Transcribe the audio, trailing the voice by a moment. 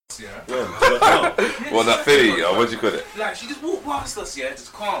Yeah. Well, that thing, what do you call it? Like, she just walked past us, yeah,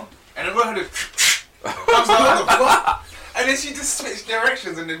 just calm. And then we heard I was like, what the fuck? And then she just switched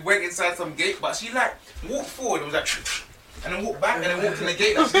directions and then went inside some gate. But she, like, walked forward and was like, and then walked back and then walked in the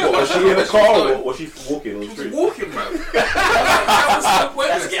gate. Was she in a car or was she walking on the street? She was walking, man. That was so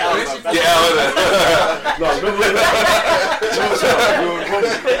pointless. Get out of there. No, remember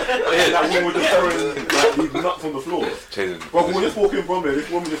that woman was just throwing like, these nuts on the floor. Bro, we were just walking from there, this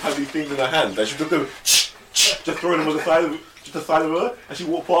woman just had these things in her hand and she took them, just throwing them on the side of her, and she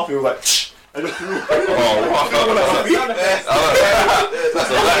walked past me and was like, and just threw. Oh, wow.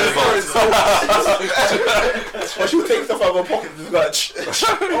 That's Well, she would take stuff out of her pocket and just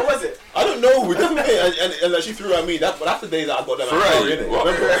like, what was it? I don't know, we definitely, and like, she threw at me. That's the day that I got that story, innit?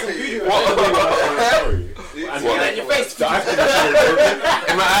 Remember? And in your face.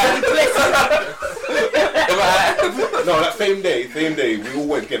 No, that same day, we all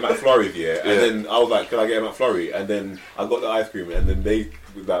went to get McFlurry, yeah. And then I was like, can I get a McFlurry? And then I got the ice cream, and then they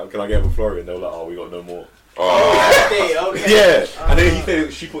was like, can I get a McFlurry? And they were like, oh, we got no more. Okay. Yeah, and then he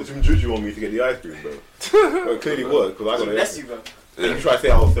said she put some juju on me to get the ice cream, bro. But it clearly worked, because I got it. You, bro. You try to say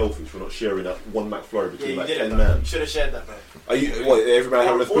I was selfish for not sharing that one McFlurry between like 10 men. You should have shared that, bro. Are you, what, everybody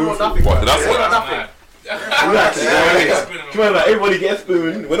having a spoon? All or nothing. What, did I say All or that? nothing. Relax, come on, like, everybody get a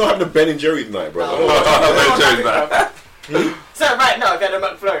spoon. We're not having a Ben and Jerry's night, bro. So right now, if you had a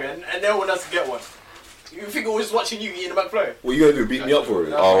McFlurry and no one else can get one, you think we're just watching you eating a McFlurry? What are you gonna do? Beat me up for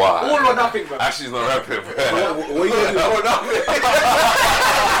it? Oh, wow. All or nothing, bro. Actually, it's not rapping, bro. What are you gonna do? All or nothing.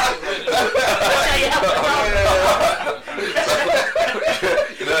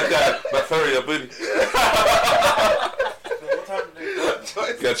 You know that guy, McFlurry, your booty.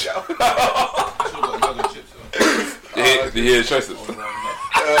 Get you. Did you hear the choices?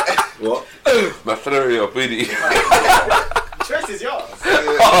 What? McFlurry or booty? The choice is yours.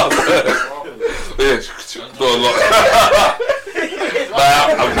 Yeah, do a lot.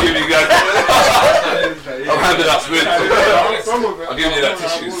 I'm giving you guys. I'm handing out spoons. I'm giving you that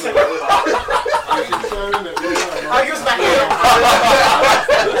tissues. I'll give us back here.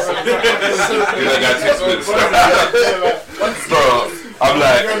 Give that guy 6 spoons. Bro, I'm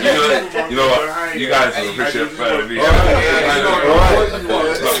like, you know what? You guys will appreciate it better than me.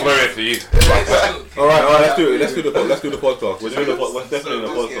 McFlurry for you. Alright, let's do the podcast. We're definitely in the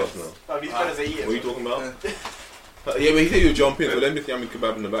podcast now. These fellas are eating. What are you talking about? Yeah, but he said you'll jump in, so let me see Yummy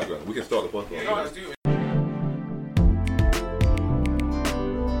Kebab in the background. We can start the podcast. No, let's do it.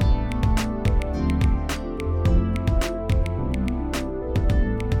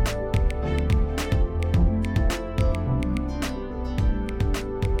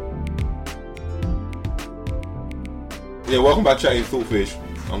 Yeah, welcome back chatting Saltfish.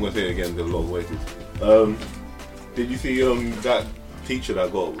 I'm gonna say it again, there's a lot of voices. Did you see that teacher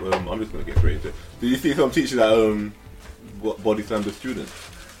that got I'm just gonna get straight into it. Did you see some teacher that body slammed a student?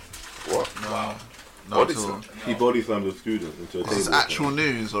 What? Wow. What is it? He body slammed a student into a table. Is this actual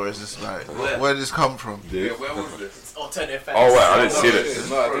news or is this like where did this come from? Yeah, where was this? It's alternative facts. Oh, wait, I didn't see this.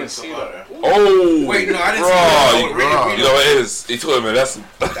 No, I didn't see that. Oh! Wait, no, I didn't bro, see that. You know what it is? He told him a lesson.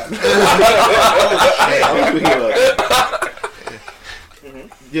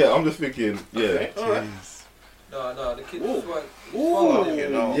 Yeah, I'm just thinking, yeah. No, the kid was like,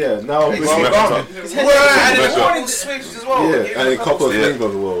 Yeah, now I'm thinking, And the morning switched as well. yeah, and a couple of things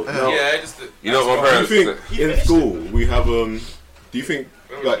on the wall. Yeah, just You know what my Do parents you said? think in school we have do you think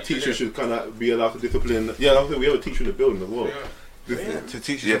like teachers should kind of be allowed to discipline? Yeah, I think we have a teacher in the building as well. To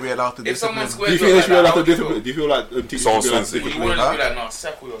teachers should be allowed to if someone discipline. Do you think they should be allowed to discipline? Do you feel like teachers should be allowed to You discipline? wouldn't be like, no,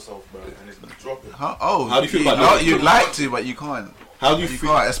 settle yourself, bro, and just drop it. Huh? Oh, How do you feel about that? You'd like to, but you can't. How do you You feel?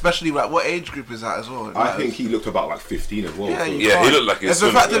 can't, especially like what age group is that as well? It I matters. think he looked about like 15 as well. Yeah, so- you Yeah, he can't. looked like he's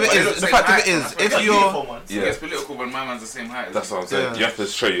The fact of swimming. it is, if you're, It gets political when my man's the same height. That's what I'm saying. Yeah. You have to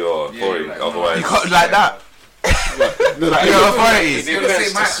show your authority, like, otherwise. you can't like that. No, like, Your authority. It's the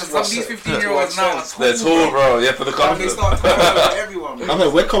same height, because some of these 15-year-olds now are They're tall, bro. Yeah, for the They confidence. start talking about everyone, bro. I'm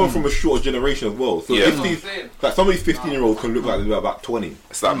like, we're coming from a shorter generation as well. So Yeah. if these, like some of these 15-year-olds can look like they're about 20.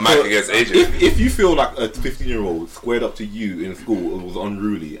 It's like Mike against AJ. If you feel like a 15-year-old squared up to you in school and was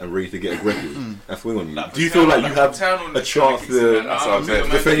unruly and ready to get aggressive and swing on you, do you feel like you have a chance to That's what I'm saying.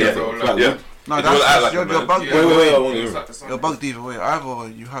 defend yourself? Like, Yeah. No, You wanna act that's like you're a man. bugged. Wait, I want to hear. You're bugged either way. Either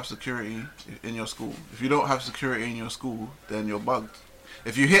you have security in your school. If you don't have security in your school, then you're bugged.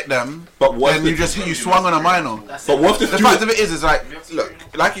 If you hit them, But what's then the- you swung on a minor. But what's the The fact of it is like, look,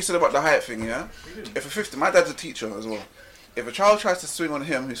 like you said about the height thing, yeah? If a 15, my dad's a teacher as well. If a child tries to swing on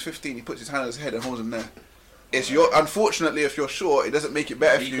him who's 15, he puts his hand on his head and holds him there. It's unfortunately, if you're short, it doesn't make it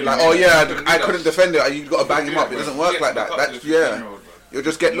better for you. Like, oh yeah, I couldn't defend it, you got to bang him up. It doesn't work like that. That's, yeah. you'll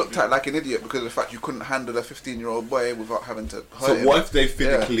just get looked at like an idiot because of the fact you couldn't handle a 15-year-old boy without having to hurt So him. what if they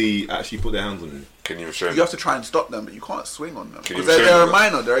physically actually put their hands on you? Can you restrain? You have to try and stop them, but you can't swing on them Can you because they're a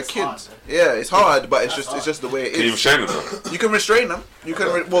restrain them? minor, they're a kid. Yeah, it's hard, but it's just the way it Can you is. restrain them though? You can restrain them. You can,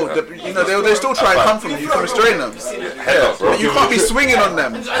 they still try and come from you. You can restrain them. Headlock, bro. But you can't be swinging on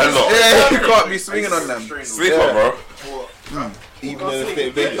them. Headlock. Yeah, you can't be swinging on them. Sleep on, bro. Even in a state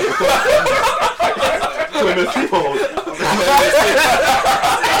of danger. When the people-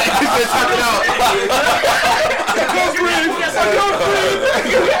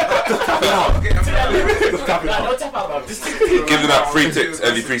 Don't tap out, bro. Just Give them that 3 ticks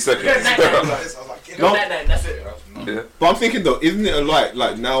every 3 seconds. No. That's it. Yeah. But I'm thinking though, isn't it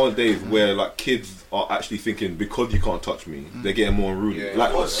like nowadays where like kids are actually thinking because you can't touch me, they're getting more unruly.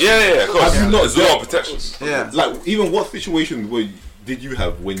 Like, Yeah, of course. Have you not There's a lot of protection. Yeah. like even what situations did you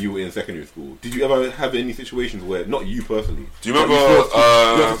have when you were in secondary school? Did you ever have any situations where, not you personally, Do you remember?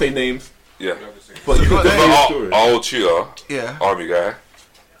 you have to say names, Yeah. but you could tell your Our story. old tutor, Yeah. army guy.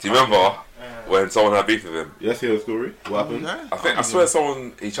 Do you remember when someone had beef with him? Let's hear the story. What happened? I swear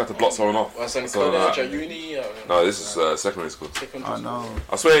he tried to block someone off. Was in So, college or uni? no, this is secondary school. I know.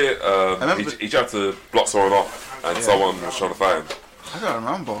 I swear remember- he tried to block someone off and someone was trying to fight him. I don't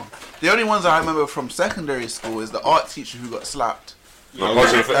remember. The only ones I remember from secondary school is the art teacher who got slapped. No,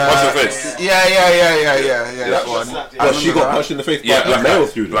 punch in the face. Yeah. That one. But she got punched in the face Yeah, by a black male eye.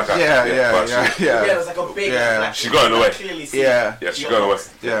 student. Black eye. Yeah. Yeah, it was like a big. Yeah. Like, She got in the way. clearly see. Yeah. Yeah, she got away.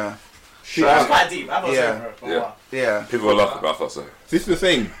 Yeah. She- It was quite deep. I was Yeah. there for a Yeah. while. Yeah. People were laughing, but I thought so. This is the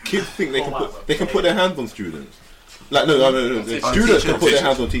thing. Kids think they can put their hands on students. Like no. The On students can teachers. put their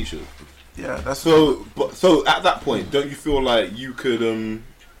hands on teachers. Yeah. That's So at that point, don't you feel like you could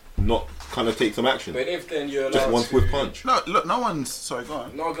not kind of take some action? But if then you're allowed Just one to... swift punch. no. Look, no one's. Sorry, go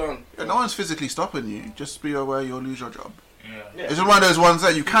on. No, go on. Yeah, no one's physically stopping you. Just be aware you'll lose your job. Yeah. It's just one of those ones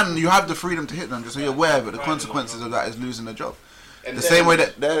that you have the freedom to hit them, just so you're aware. But the consequences of that is losing the job. And The then- same way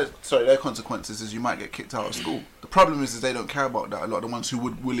that their consequences is you might get kicked out of school. The problem is they don't care about that. A lot of the ones who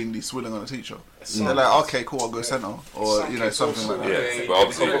would willingly swilling on a teacher, they're like, okay, cool, I'll go centre, or Some kids something also, like that. Yeah, They, but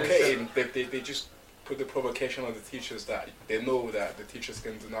obviously- provocating, they just put the provocation on the teachers that they know that the teachers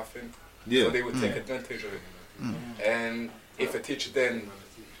can do nothing. Yeah. So they would take advantage of it. And if a teacher then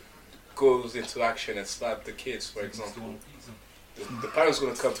goes into action and slap the kids, for example, the parents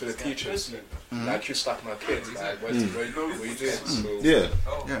going to come to the teachers, like, you slapped my kids, like, what are you doing? So Yeah.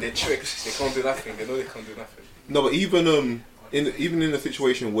 they're tricked, they can't do nothing, they know they can't do nothing. No, but even in a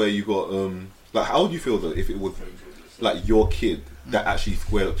situation where you got like, how would you feel though if it was like your kid that actually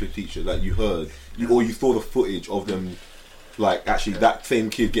squared up to the teacher, like you saw the footage of them, like actually that same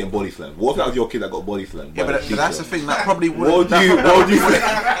kid getting body slammed? What if that was your kid that got body slammed? Yeah, by but the that's the teacher? thing. That probably What wouldn't. would you think?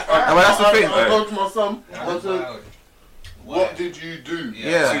 But that's the thing. I go to my son. I said, what did you do?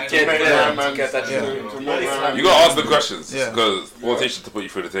 Yeah. Get make them that to get that Yeah. To make that You gotta ask the questions Yeah. because one teacher to put you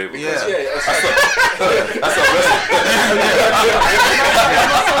through the table. Yeah. That's not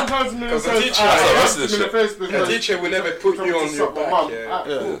Sometimes me Because the says, teacher- I that's slapped him in shit. the face The because teacher will never put you on your back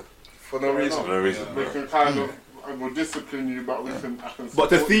Yeah. for no reason. for no reason. we can kind of will discipline you, but I can. But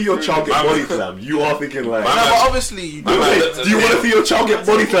to see your child get body slammed, you are thinking like, No, but obviously you do. do you want to see your child get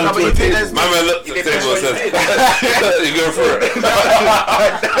body slammed No, but to a you think table? there's- My man looked at the table and said, "You're going for it." No,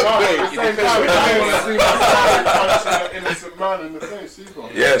 at the same time, I don't want to see my child punching an innocent man in the face either.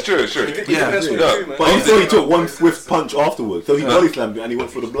 Yeah, it's true, it's true. Yeah. That's what Yeah. you do, man. But he saw he took one swift punch afterwards, so he body slammed it and he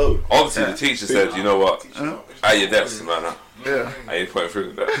went for the blow. Obviously, the teacher said, "You know what? At your desk, man. Yeah. I ain't putting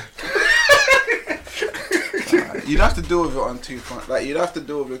through with that." You'd have to deal with it on 2 fronts. Like, you'd have to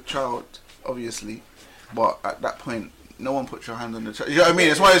deal with your child, obviously, but at that point, no one puts your hand on the child. You know what I mean?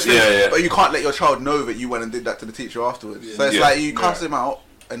 It's one of those things. Yeah, yeah. But you can't let your child know that you went and did that to the teacher afterwards. So it's Yeah. like you cast him out,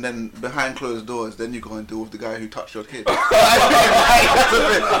 and then behind closed doors, then you go and deal with the guy who touched your kid. The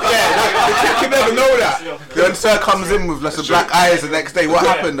kid can never know that. Then sir comes in with lots of black eyes the next day. What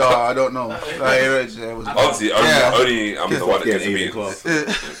happened? Oh, I don't know. Like, it was Obviously, Yeah. only I'm the one that gets Getting to A in be. class.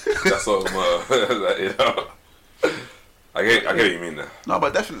 That's what you know. I get what you mean there. No,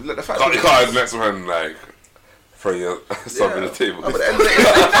 but definitely like, the fact You that can't have next one like throw your stuff on the table. but at the end of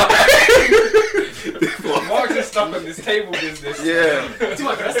the Mark just stuck on this table business. yeah, Too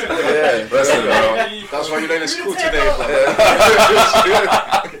much wrestling. yeah. Wrestling, bro. That's why you learn in school today.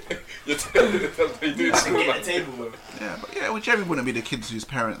 That's what you do in school, Get man. the table, bro. Yeah, but yeah, whichever wouldn't be the kids whose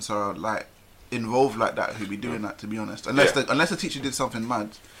parents are like involved like that who'd be doing that, to be honest. Unless the teacher did something mad.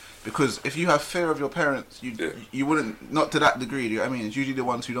 Because if you have fear of your parents, you wouldn't, not to that degree, you know what I mean? It's usually the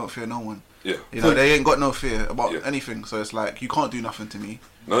ones who don't fear no one. Yeah. You know, they ain't got no fear about Yeah. anything, so it's like, you can't do nothing to me.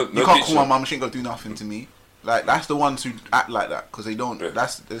 No You can't call teacher. my mum, she ain't gonna do nothing to me. Like that's the ones who act like that because they don't. Yeah.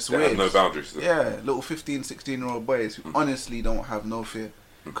 It's They weird. have no boundaries. Yeah, little 15, 16-year-old boys who honestly don't have no fear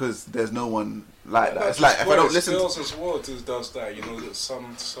because there's no one like that. It's like if I don't listen girls to. as well does that. You know, that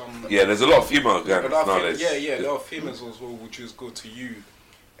some. Yeah, there's a lot of female gangs a lot of nowadays. a lot of females as well would just go to you,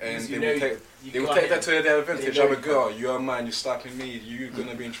 and Because they you will know take you can't that hit to their advantage. They know I'm a you girl, you're a man, you're slapping me, you're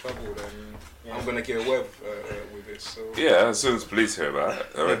gonna be in trouble, then I'm gonna get away with it. So Yeah, as soon as police hear about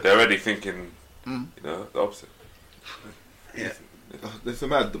it, they're already thinking, you know, the opposite. It's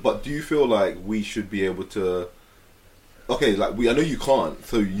mad. But do you feel like we should be able to? Okay, like I know you can't,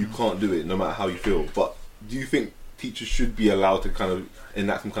 so you can't do it no matter how you feel. But do you think teachers should be allowed to kind of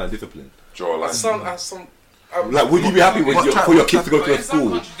enact some kind of discipline? Draw a line. Like, would you be happy with for your kids to go to a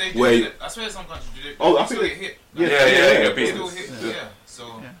school where? I swear some countries do it. Oh, I still think get hit. Yeah, They beat still us. hit. Yeah.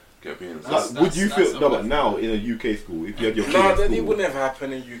 So. Get beans. Like, would you feel no? But now in a UK school, if you had your kid No, at that school, it would never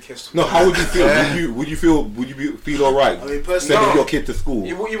happen in UK school. no, how would you feel? Would you feel alright I mean, personally, sending No. your kid to school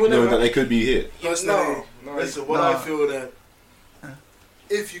You would knowing never- that they could be hit? personally, No, listen, I feel that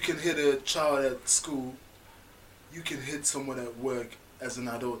if you can hit a child at school, you can hit someone at work as an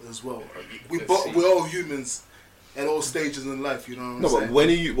adult as well. We're all humans at all stages in life, you know what I'm No, saying? but when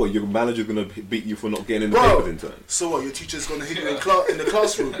are you? What, your manager's gonna beat you for not getting in the Bro. papers in time? So what? Your teacher's gonna hit you in the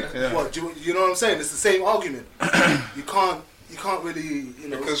classroom? What? You know what I'm saying? It's the same argument. You can't really, you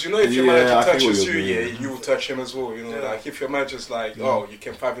know. Because you know, if your Yeah, I manager see what touches you, you're yeah, doing. you will touch him as well. You know, like if your manager's like, oh, you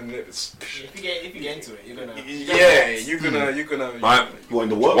can 5 minutes. If you get into it, you're gonna. Yeah, you're gonna. My, What in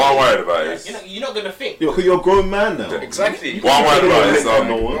the work? what I'm worried about is You're not gonna think. Yeah, because you're a grown man now. Exactly. what I'm worried about is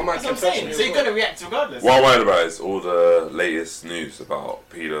No one. No man That's can what I'm touch saying. me. So you're gonna react regardless. what I'm worried about is all the latest news about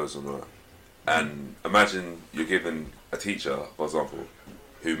pedos and all that. And imagine you're giving a teacher, for example,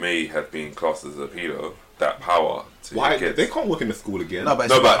 who may have been classed as a pedo, that power to Why your kids. they can't work in the school again? No, but,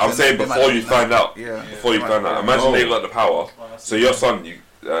 No, but I'm saying they before might- you find out. Yeah. Before you find out. Imagine Oh. they got the power. So your son,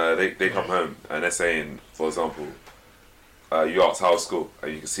 they come home and they're saying, for example, you ask how was school,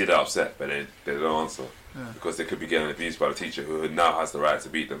 and you can see they're upset, but they don't answer because they could be getting abused by the teacher who now has the right to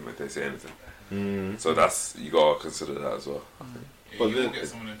beat them if they say anything. So that's you gotta consider that as well. Yeah, But you then- will get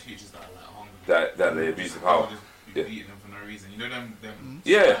some of them teachers that are like hungry. That they abuse the power. Just Yeah. beating them for no reason. You know them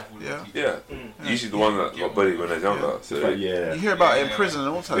Yeah, stifled yeah. teachers. yeah. Usually the one that got bullied when they're younger. So Like, yeah. You hear about it in prison and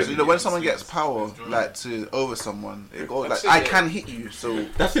all times. Yeah. You know, when someone gets power, like to over someone, it goes like, That's it, I yeah. can hit you, so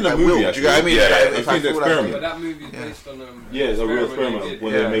That's in a I movie, will. Do you actually. get what I mean? Yeah, Like, yeah, if it's I in the feel like- experiment. But that movie is Yeah. based on Yeah, it's a real they experiment did.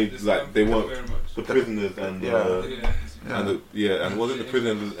 when Yeah. they made This like they weren't very much. the prisoners and Yeah. and wasn't the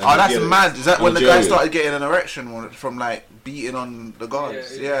prisoners? And Oh, that's yeah, mad. Is that and when the guy jailers. started getting an erection from like beating on the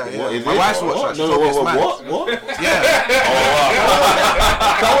guards? Yeah, Yeah, What yeah. is My it? wife's watched What? that. She No, told me it's what? mad. What? Yeah.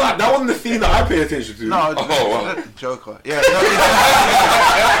 That wasn't the scene that I pay attention to. No, wow. Joker. Yeah, no,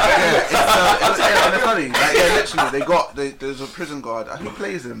 it's funny. Like, yeah, literally, there's a prison guard. Who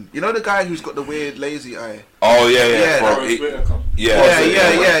plays him? You know the guy who's got the weird lazy eye. Oh yeah, Yeah, yeah. that From- Forrest Whitaker.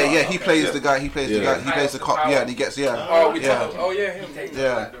 yeah. He plays the guy. He plays the Yeah. guy. He plays the cop. Yeah, and he gets Oh, yeah, him.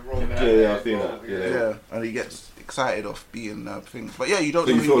 yeah, Yeah, I've seen that. Yeah. yeah, and he gets excited off beating things. But yeah, you don't.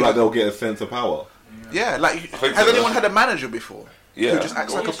 So you know feel who like gets- they'll get a sense of power? Yeah, like think has so. anyone had a manager before? Yeah. Who just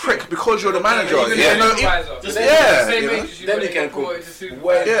acts like a prick because you're the manager? Even Yeah, the no, supervisor. just The yeah, same you know? age as you, Then but you they can got promoted go to supervisor.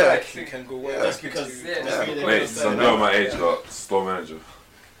 way Yeah. back. You can go way back. Just because. Yeah. Mate, some girl my age got store manager.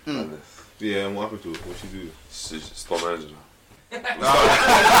 Yeah, and what happened to her? What she do? She's store manager. But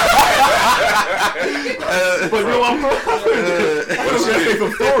no, I'm not. What did she do?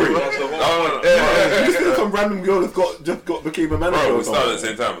 Some story. No. You see some random girl that's just became a manager. Bro, or we started at the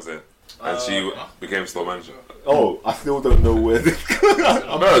something. same time, I'm saying. And she became store manager. Oh, I still don't know where this.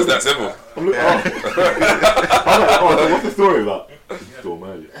 No, it's that simple. I'm looking. Oh, so what's the story about? She's store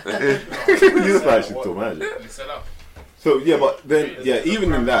manager. You look like she's store manager. They set up. So yeah, but then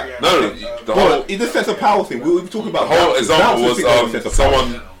even in that, No, the whole well, it's a sense of power thing. We were talking about whole bouncers. example Bouncers think they have a was sense of power.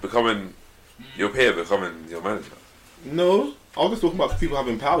 someone becoming your peer becoming your manager. No, I was just talking about people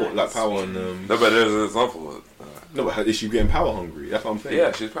having power, like power and No, but there's an example. no, but is she getting power hungry? That's what I'm saying.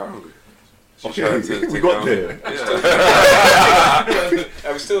 Yeah, she's power hungry. She's Okay, trying to we take got down- there. Yeah.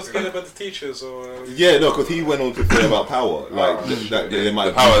 Are we still talking about the teachers or? Yeah, no, because he went on to say about power, like that they might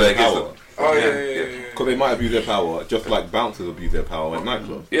The power abuse that their gives power. them. Oh yeah. Because they might abuse their power, just like bouncers abuse their power at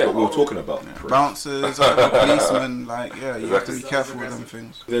nightclubs. Yeah. What we were talking about. bouncers, policemen, like yeah, you have to be careful with them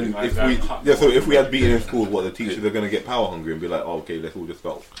things. Then so if we had beaten in schools, what the teachers are going to get power hungry and be like, oh, okay, let's all just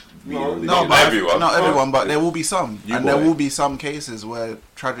start beating all these No, kids. but everyone. not everyone, but there will be some, You and there boy. will be some cases where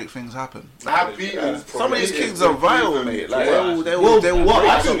tragic things happen. I've beaten. Some of these kids are vile, mate. Like Well, they will what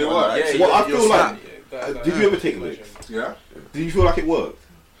break I someone, feel like, like, what I feel like, That- did you ever take licks? Yeah. Did you feel like it worked?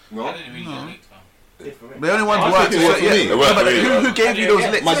 I No. didn't really get licked, fam. The only ones who work think it worked for me. It worked for me. who gave you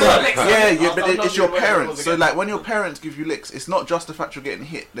those licks? My dad. Yeah, but it's your I'm not parents. doing So like when your parents give you licks, it's not just the fact you're getting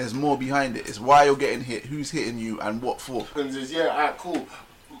hit. There's more behind it. It's why you're getting hit, who's hitting you, and what for. happens is, yeah, alright, cool.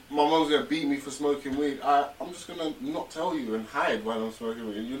 My mum's gonna beat me for smoking weed. I'm just gonna not tell you and hide while I'm smoking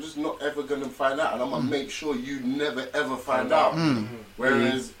weed. You're just not ever gonna find out, and I'm gonna make sure you never ever find out.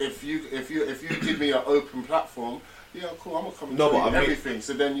 Whereas if you give me an open platform, yeah, cool, I'm gonna come and No, tell but you I mean- everything.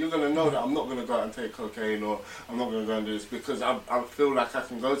 So then you're gonna know that I'm not gonna go out and take cocaine, or I'm not gonna go and do this, because I feel like I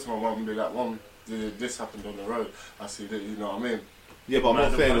can go to my mum and be like, Mum, this happened on the road. I see that, you know what I mean? Yeah, but I'm not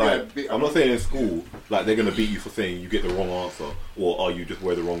Man, saying yeah, like be- I'm not saying in school like they're gonna beat you for saying you get the wrong answer or oh you just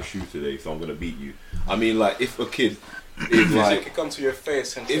wear the wrong shoe today so I'm gonna beat you. I mean like if a kid is Like, like it come to your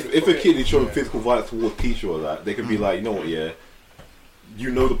face and if a kid is showing physical violence towards teacher or that they can be like you know what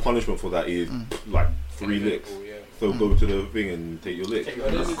you know the punishment for that is like 3 licks. So go to the thing and take your licks.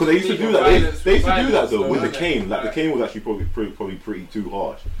 Because they used to do that. They used to do that though with the cane. Like the cane was actually probably pretty too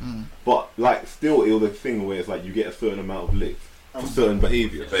harsh. But like still it was a thing where it's like you get a certain amount of licks for certain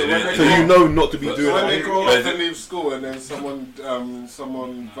behaviour. But So it- you know not to be doing When they that. grow But up and leave school and then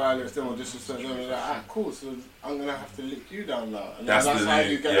someone violates them or disrespects them, they're like, ah, cool, so I'm gonna have to lick you down now. And That's that's the how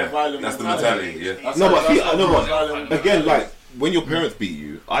you get yeah. a violent That's the mentality. mentality. Yeah. That's No, how- but see, that's I know, how but violent- again, like when your parents beat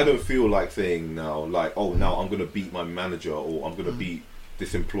you, I don't feel like saying now, like, oh, now I'm gonna beat my manager or I'm gonna beat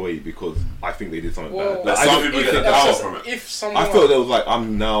this employee because I think they did something Well, bad. Like I some don't people think get that- power from it. If someone, I felt there was like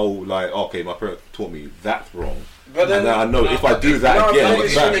I'm now like okay, my parents taught me that's wrong, but and then then I know if I do that no, again, no,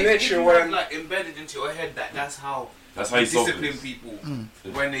 it's it's bad. really- If you when- have like embedded into your head that's how That's how you solve discipline this. people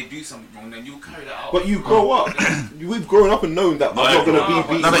when they do something wrong, then you carry that out. But you grow up, we've grown up and known that I'm not gonna be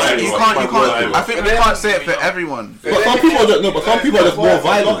beaten. No, but by you anyone. can't. I think we can't say it for everyone. But some people don't know. But some people are just more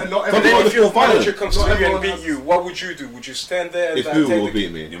violent. not Some And people then are if just your more violent. manager comes Not to you and everyone beat has- you, what would you do? Would you stand there and If like, who take will the-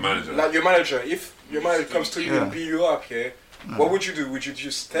 beat me? Your manager. like your manager? If your manager comes to you and beat you up, what would you do? Would you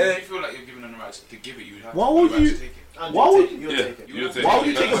just If you stay? feel like you're giving them the right to give it, you would have Why to would the right you- to take it. Why would You'll Yeah. take it. You'll take Why it. would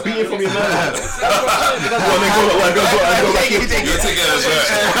you take a beating from your manager? You'll take it as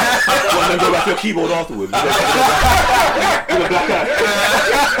well. And then go back to your keyboard afterwards. With a black eye.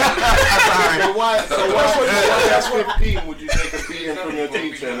 So why at 15 would you take a beating from your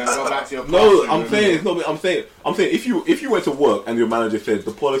teacher and then go back to your No, classroom I'm and- saying it's not. I'm saying if you went to work and your manager said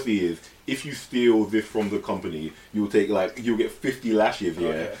the policy is if you steal this from the company, you'll get 50 lashes, and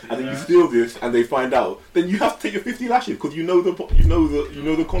then you steal this and they find out, then you have to take your 50 lashes because you know the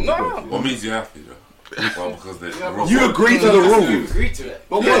consequences. What means you have to, though? Well, because the rules. You agree to the rules. Agree to it.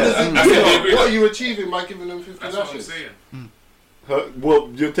 But what Yeah. does it That's what they do? agree What on. are you achieving by giving them 50 That's what I'm lashes? saying. Well,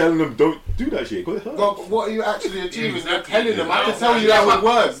 you're telling them don't do that shit because it hurts. But what are you actually achieving? Exactly. You're telling them. I Yeah. can tell you that with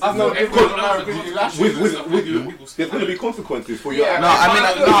words. There's no difference Everyone from knows having the 50 consequences. lashes. With there's going to be consequences for your Yeah, actions. No, I mean, I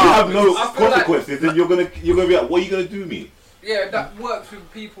If feel you like- have no I feel like- consequences, then you're gonna be like, what are you gonna do me? Yeah, that works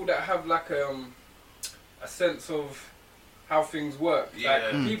with people that have like a sense of how things work. Yeah.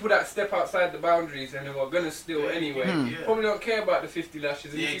 Like people that step outside the boundaries and who are gonna steal anyway, Yeah. probably don't care about the 50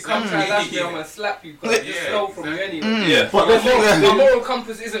 lashes. And Yeah, if you come try and exactly. lash me, I'm gonna slap you because I just Yeah, stole from you exactly. anyway. Yeah. But My moral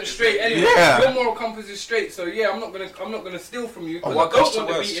compass isn't straight anyway. Yeah. Your moral compass is straight, so yeah, I'm not gonna steal from you because What I don't comes to want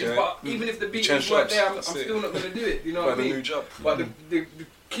the worst, beatings. yeah? But even if the change beatings weren't jobs, there, I'm that's it. still not gonna do it. You know Find what I a mean? new job. But the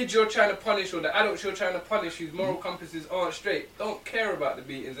kids you're trying to punish or the adults you're trying to punish whose moral compasses aren't straight don't care about the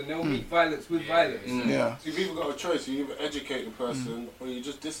beatings and they'll meet violence with violence. Yeah. So you've either got a choice. You either educate the person or you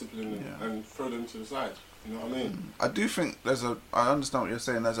just discipline them Yeah. and throw them to the side. You know what I mean? I do think I understand what you're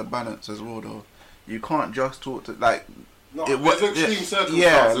saying. There's a balance as well, though. You can't just talk to like. No, It there's wa- extreme yeah, circumstances.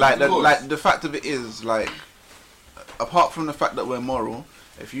 yeah, of course. the fact of it is like, apart from the fact that we're moral,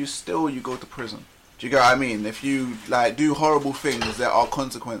 if you steal, you go to prison. Do you get what I mean? If you like do horrible things, there are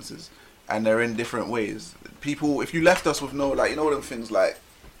consequences, and they're in different ways. People, if you left us with no like, you know them things like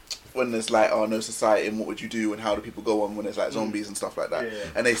when there's like no society and what would you do and how do people go on when there's like zombies and stuff like that, Yeah.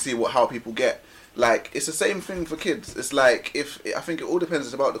 and they see how people get. Like it's the same thing for kids. It's like I think it all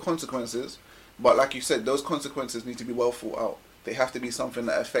depends about the consequences. But like you said, those consequences need to be well thought out. They have to be something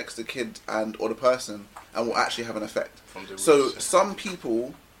that affects the kid or the person and will actually have an effect. So some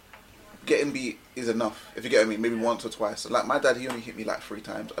people getting beat is enough, if you get what I mean, maybe once or twice. Like my dad, he only hit me like 3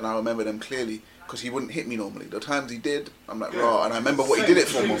 times, and I remember them clearly because he wouldn't hit me normally. The times he did, I'm like, raw, and I remember what he did it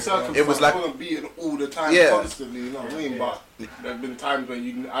for me. It was like, I wasn't beating all the time, Yeah. constantly. You know what I mean? But there've been times where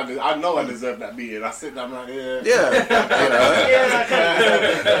I know I deserve that beating. I sit down like, yeah. yeah, you know.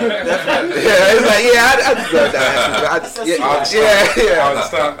 Definitely. Yeah, it's like, I deserve that. I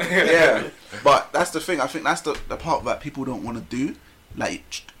understand. Yeah, but that's the thing. I think that's the part that people don't want to do.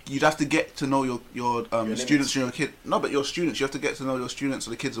 Like you'd have to get to know your students and your kid. No, but your students. You have to get to know your students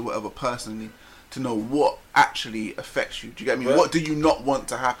or the kids or whatever personally to know what actually affects you. Do you get me? Well, what do you not want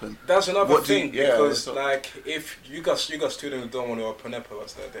to happen? That's another What do thing you- yeah, because so- like if you got students who don't want to open up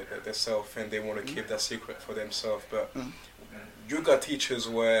about themselves and they want to keep that secret for themselves, but you got teachers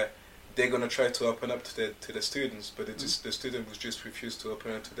where they're gonna try to open up to the students, but the student will just refuse to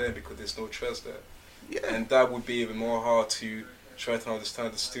open up to them because there's no trust there. Yeah. And that would be even more hard to try to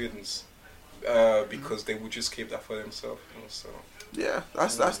understand the students because they would just keep that for themselves. You know, so. Yeah,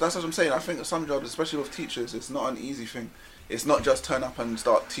 that's what I'm saying. I think that some jobs, especially with teachers, it's not an easy thing. It's not just turn up and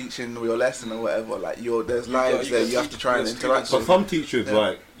start teaching your lesson or whatever. Like there's lives there you have to try and interact But with. some teachers,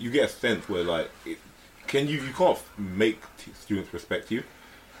 like, you get a sense where, like, you can't make students respect you.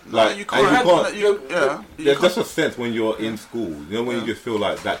 Like, you and can't. There's just a sense when you're in school, you know, when you just feel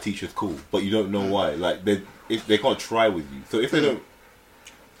like that teacher's cool, but you don't know why. Like, they can't try with you. So if they don't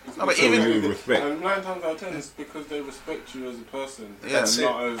No, but show even you respect, And 9 times out of 10, it's because they respect you as a person. Yeah. That's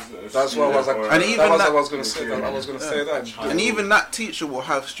not it. as That's what I was like. or- And even that was that- I was gonna say. I was gonna say that. and even that teacher will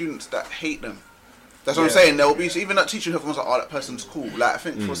have students that hate them. That's what I'm saying. There will be even that teacher who everyone's like, oh, that person's cool. Like I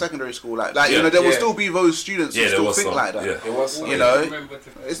think for secondary school, like you Yeah. know, there will Yeah. still be those students who Yeah, there still was think some. like that. Yeah. It was. You know, Remember to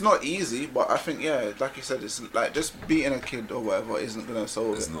it's not easy, but I think like you said, it's like just beating a kid or whatever isn't gonna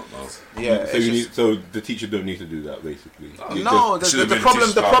solve It's it. not nice. Yeah, so it's just- so the teacher don't need to do that basically. You No, It should've the been problem.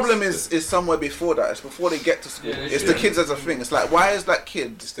 teacher's The class. problem is somewhere before that. It's before they get to school. Yeah, It's the kids as a thing. It's like, why is that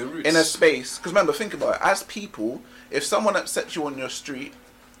kid It's the roots. in a space? Because remember, think about it. As people, if someone upsets you on your street,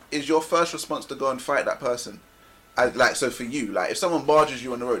 is your first response to go and fight that person? Like, so for you, like if someone barges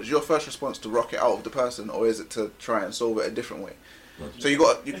you on the road, is your first response to rock it out of the person, or is it to try and solve it a different way? So you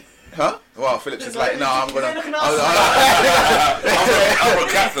got, huh? Well, Phillips is like, no, I'm gonna. I'm from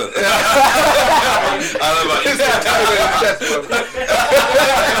Catford.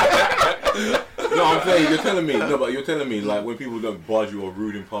 No, I'm saying you're telling me. No, but you're telling me like when people don't barge you or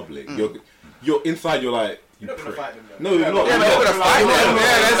rude in public, you're inside. You're like, you You're not gonna prick. fight them though. No, you're not. Yeah, You're but you're not. gonna fight them.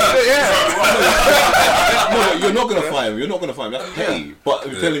 Yeah, No, you're not gonna fight him. You're not gonna fight him. That's petty. But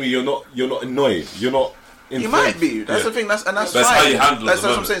you're telling me you're not annoyed. You're not. you might be. That's the thing. That's That's fine. how you handle That's the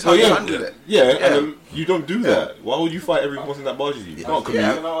what I'm moment. saying. It's how Oh, you yeah. handle it. Yeah, Yeah. and you don't do that. Why would you fight every person that barges you? You can't commute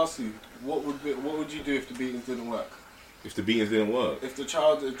Yeah. Can I ask you, what would you do if the beatings didn't work? if the beatings didn't work. If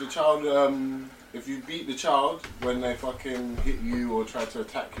if you beat the child when they fucking hit you or try to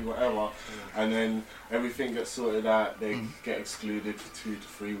attack you, whatever, and then everything gets sorted out, they get excluded for 2 to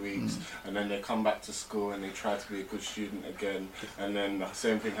 3 weeks, and then they come back to school and they try to be a good student again, and then the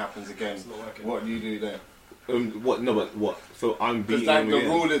same thing happens again. What do you do then? What? No, but what? So I'm Because beating like him the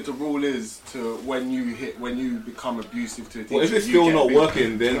again. rule is to when you become abusive to a teacher. Well, if it's you still get not beat.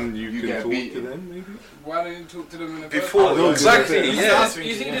 working, then you can get talk beaten. to them, maybe. Why don't you talk to them in the Before, I don't exactly, do that. yeah.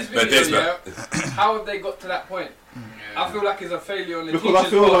 You see this But video, there's yeah? How have they got to that point? I feel like it's a failure on the Because I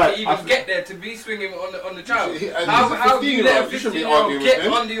teachers feel part like- to even get there to be swinging on the child. should- and How he's a do you let a 15-year-old, you shouldn't be 15-year-old arguing get with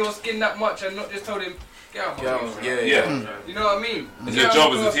him. under your skin that much and not just tell him, get out of my face. Yeah. You know what I mean? It's Get your out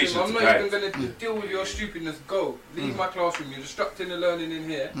job of as the a teacher classroom. I'm to not guide. even going to deal with your stupidness. Go. Leave my classroom. You're disrupting the learning in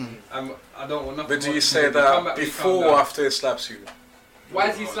here. I don't want nothing But do more you to say do. Come that back, we before calm or down. after it slaps you? Why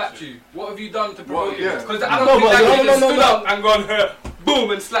has he slapped you? What have you done to provoke him? yeah. Because I don't No, think but that no, kid no, has no, stood no. up and gone,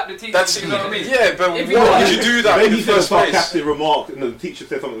 boom, and slapped the teacher. That's you know what I mean? Yeah, but If why you want- would you do that in Maybe the he said a first place? sarcastic remark, and the teacher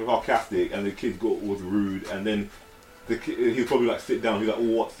said something sarcastic, and the kid was rude, and then he'll probably like sit down. He's like, "Oh,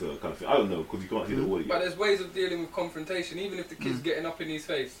 what's the kind of thing?" I don't know because you can't hear the audio. But there's ways of dealing with confrontation, even if the kid's getting up in his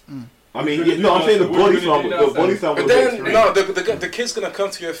face. I mean, yeah, no, I'm saying the body slam. The body slam But was then, extreme. no, the kid's gonna come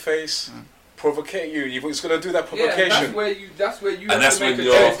to your face, provocate you. He's gonna do that Yeah, provocation. that's where you And have that's to make when a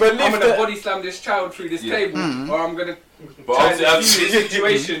you're- choice. But I'm if gonna the- body slam this child through this Yeah. table, or I'm gonna But try to obviously, defuse this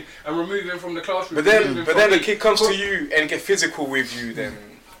situation and remove him from the classroom. But remove then, him but from then the me. kid comes to you and get physical with you. Then,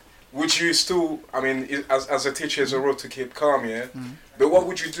 would you still? I mean, as a teacher, it's a role to keep calm, yeah. But what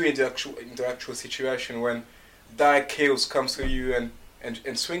would you do in the actual situation when that chaos comes to you and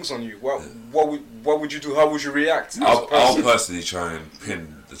swings on you? What would you do? How would you react? as a I'll person? personally try and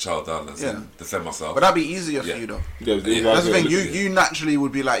pin the child down and Yeah. defend myself. But that'd be easier for Yeah. you though. Yeah, That's the thing. literally. You naturally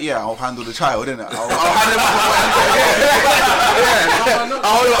would be like, yeah, I'll handle the child, innit? I'll handle him.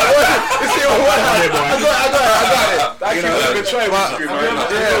 I got it. That kid was betrayed with you, man.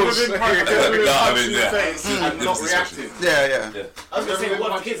 And not reacted. Yeah. I was gonna say,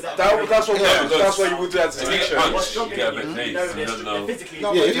 what the kids that That's what you would do as a teacher. Punch, you get a bit dazed, you don't know. physically.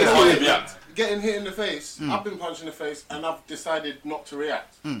 No, Yeah, but if you it's know hit- what? Getting hit in the face, I've been punched in the face and I've decided not to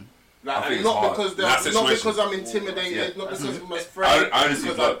react. I think it's Not hard. because In that they're, not situation. because I'm intimidated, Yeah. not because I'm afraid, I only see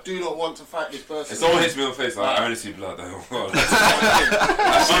because blood. I do not want to fight this person. If someone hits me on the face, I only see blood. I don't know. No,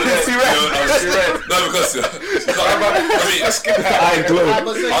 because I glow. I'll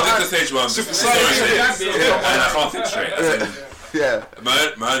get to the stage where I'm just and I can't think straight. As in, Yeah.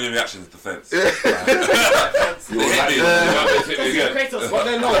 my only reaction is defense. They hit me. They hit me again. But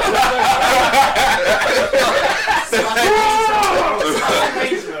they're not.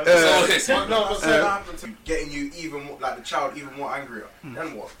 Someone hits me. No, but say that happened to getting you even more, like the child even more angrier.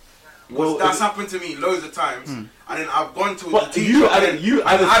 Then what? Well, That's happened to me loads of times, and then I've gone to But the teacher. you and as- then you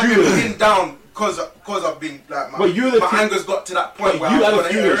as a I've been student- pinned down because I've been like But you the my te- anger's got to that point But where you I'm as a gonna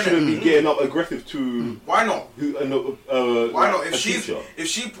hit student her, shouldn't innit? be getting up aggressive to Why not? why not? If a she's teacher. if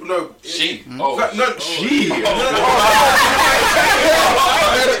she no She. no Oh. She. I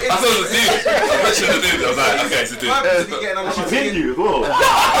thought it was a dude. I mentioned the dude. I was like, okay, it's a dude. purposely getting under She my hit skin. you as well.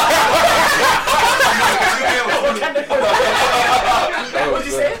 What'd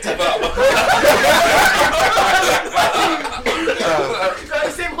you say?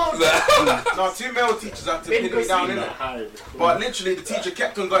 No, two male teachers had to pin me down in it. But literally, the teacher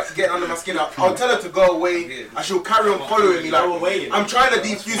kept on getting under my skin. I'll tell her to go away, and she'll carry on following me. Like I'm trying to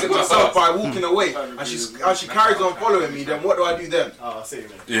defuse it myself by walking away, and she carries on following me. Then what do I do then? Oh, I see.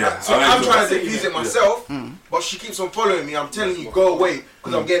 Yeah. So I'm trying to defuse it myself, but she keeps on following me. I'm telling you, go away,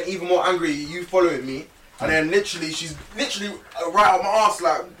 because I'm getting even more angry. You following me. And then literally, she's literally right on my ass,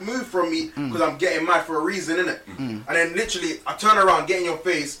 like, move from me, because I'm getting mad for a reason, innit? And then literally, I turn around, get in your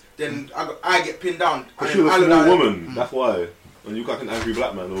face, then I get pinned down. Because And you're then a I look small like- woman. That's why. And you got an angry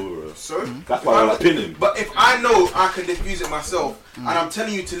black man over her. So? That's why I like pinning. But if I know I can diffuse it myself, and I'm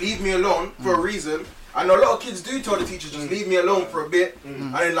telling you to leave me alone for a reason, I know a lot of kids do tell the teachers, just leave me alone for a bit,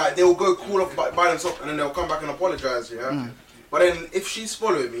 and then like they'll go cool off by themselves, and then they'll come back and apologize, yeah? But then if she's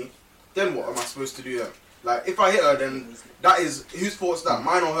following me, then what am I supposed to do then? Like, if I hit her, then that is, whose fault is that?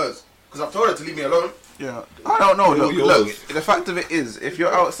 Mine or hers? Because I've told her to leave me alone. Yeah, I don't know. Look, Yours. look. The fact of it is, if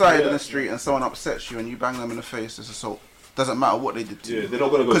you're outside in the street and someone upsets you and you bang them in the face, it's assault. Doesn't matter what they did to Yeah, you. they're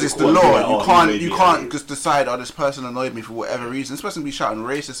not gonna go Because to it's the court and be law. like, "Oh, made You me can't angry." just decide, oh, this person annoyed me for whatever reason. This person be shouting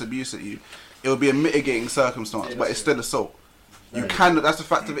racist abuse at you. It would be a mitigating circumstance, but it's still assault. You can. That's the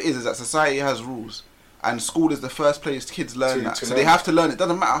fact of it is that society has rules. And school is the first place kids learn that. to So learn. they have to learn. It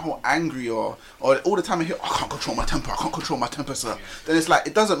doesn't matter how angry or all the time I hear, I can't control my temper, I can't control my temper, sir. Then it's like,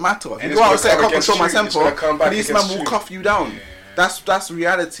 it doesn't matter. If And you it's go out gonna and say, I come can't against control my you. It's gonna come temper, back policeman against will you. cuff you down. That's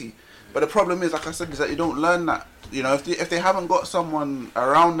reality. But the problem is, like I said, is that you don't learn that. You know, if they haven't got someone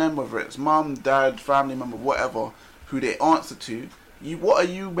around them, whether it's mum, dad, family member, whatever, who they answer to, what are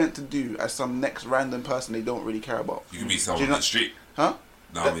you meant to do as some next random person they don't really care about? You could be someone Do you in know- the street. Huh?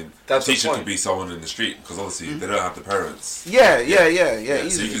 No, I mean, That's the teacher point. could be someone in the street because obviously they don't have the parents. Yeah, Yeah, so easily.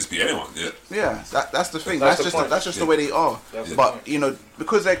 you can just be anyone. Yeah. Yeah, that's the thing. That's That's the just point. that's just the Yeah. way they are. That's the But point. you know,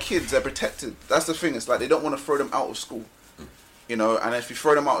 because they're kids, they're protected. That's the thing. It's like they don't want to throw them out of school. You know, and if you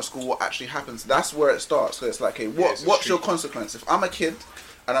throw them out of school, what actually happens? That's where it starts. So it's like, hey, it's a what's your street. consequence? If I'm a kid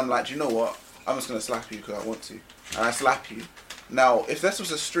and I'm like, do you know what? I'm just gonna slap you because I want to, and I slap you. Now, if this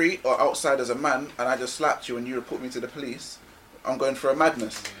was a street or outside as a man, and I just slapped you and you report me to the police, I'm going for a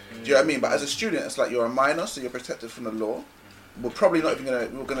madness. Do you know what I mean? But as a student, it's like you're a minor, so you're protected from the law. We're probably not even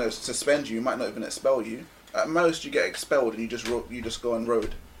we're gonna suspend you. Might not even expel you. At most, you get expelled and you just go on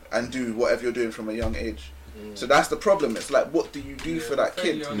road and do whatever you're doing from a young age. So that's the problem. It's like, what do you do for that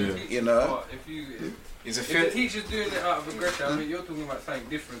kid? You know? It's a If fear. the teacher's doing it out of aggression, I mean, you're talking about something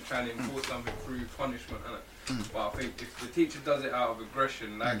different, trying to enforce something through punishment, innit? But I think if the teacher does it out of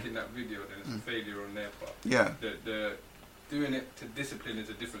aggression, like in that video, then it's a failure on their part. Yeah. The doing it to discipline is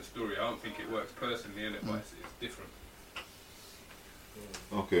a different story. I don't think it works personally, innit? But it's different.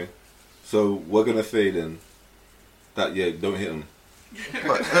 Okay. So we're gonna say then that don't hit him.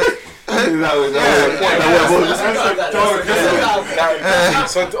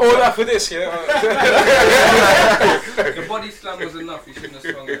 So all that for this, yeah. The body slam was enough. You shouldn't have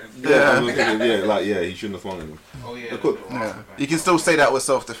swung at him. He shouldn't have swung at him. Oh yeah. Yeah. You can still say that with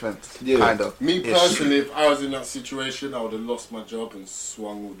self-defense. Yeah. Kind of. Me Ish. personally, if I was in that situation, I would have lost my job and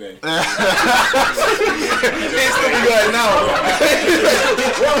swung all day.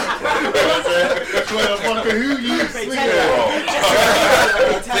 Motherfucker, who you swinging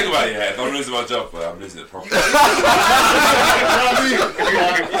at? Think about it, yeah. If I'm losing my job, but I'm losing it properly.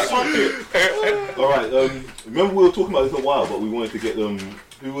 Alright, remember we were talking about this a while, but we wanted to get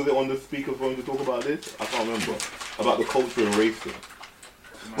who was it on the speakerphone to talk about this? I can't remember. About the culture and race thing.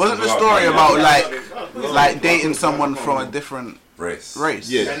 Wasn't the story about like dating someone from a different Race.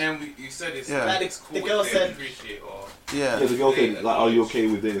 Yeah. And then you said it's Yeah. like it's cool. The girl if they said- appreciate or Yeah, the girl said, like, are you okay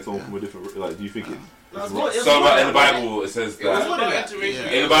with dating someone from a different, like, do you think it's wrong? So like in the Bible, it says it was that about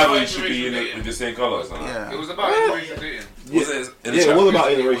interracial. in the Bible you should be with the same colour. So. Yeah. It was about interracial dating. Was it in the Yeah, it chat? was about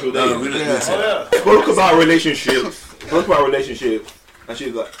interracial No, dating. we didn't say that. Spoke about relationships, and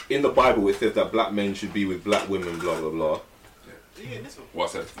she's like, in the Bible it says that black men should be with black women, blah blah blah.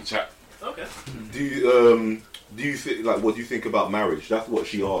 What's that? The chat. Okay. Do you think, like, what do you think about marriage? That's what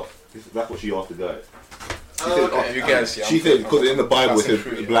she asked. That's what she asked the guy. She said, okay. You guys, yeah. she said, because in the Bible it Passing says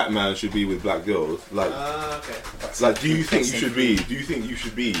through, a yeah. black man should be with black girls. Like, Okay. like, do you think you should be? Do you think you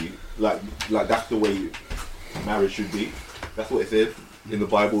should be like that's the way marriage should be? That's what it says in the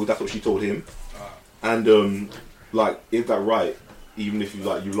Bible. That's what she told him. And like, is that right? Even if you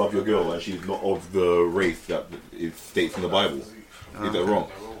love your girl and she's not of the race that it states in the Bible, is that wrong?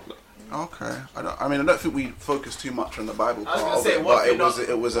 Okay. I mean, I don't think we focus too much on the Bible I was part gonna of say, it, what but if it you're was not-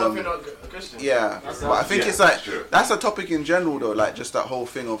 it was what if you're not a Christian? yeah. That's But I think Yeah, it's like true. that's a topic in general though. Like just that whole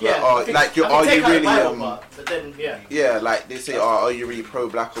thing of like, Yeah. oh, I think- like I are can you take out the really Bible part, but then yeah, like they say, oh, are you really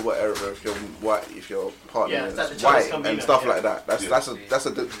pro-black or whatever? If you're white, if your partner Yeah, it's like the is Charles white Gambino, and stuff yeah. like that. That's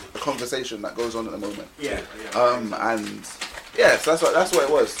a conversation that goes on at the moment. Yeah. And yeah, so that's what it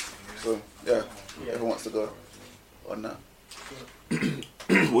was. So yeah, everyone wants to go on that.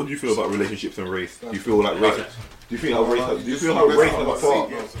 What do you feel about relationships and race? Do you feel like race? Do you feel how race? Do you feel how race has a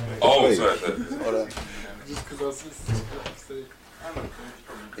part? Oh, Wait. sorry. Hold on. Just because I was listening.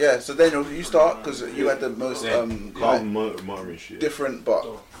 Yeah, so Daniel, you start because you had the most Calm, like, muttering shit. different but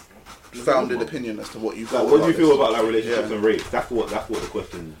founded opinion as to what you Like, thought. what do you about feel this. about like relationships Yeah. and race? That's what the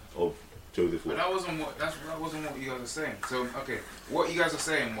question of Joseph was. But that wasn't what you guys are saying. So okay, what you guys are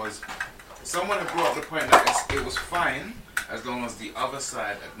saying was someone had brought up the point that it was fine as long as the other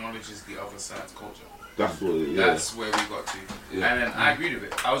side acknowledges the other side's culture. That's what. Yeah. That's where we got to. Yeah. And then I agreed with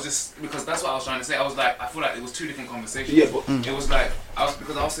it. I was just because that's what I was trying to say. I was like, I feel like it was two different conversations. Yeah, but It was like I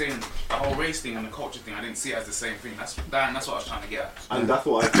was saying the whole race thing and the culture thing. I didn't see it as the same thing. That's what I was trying to get at. and that's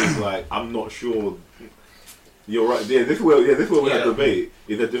what I think. Like, I'm not sure. You're right. Yeah, this is where we had Yeah. debate.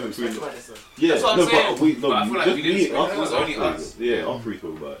 Is there difference between? Yeah, That's what I'm no, saying. but we no, But I feel like just we didn't me. speak- Us, it was only us. Yeah, us three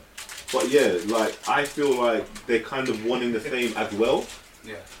talk about it. But yeah, like I feel like they're kind of wanting the same as well.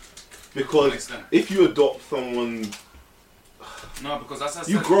 Yeah. Because extent. if you adopt someone, No, because that's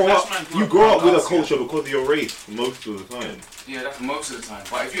you grow up with a culture because of your race most of the time. Yeah, that's most of the time.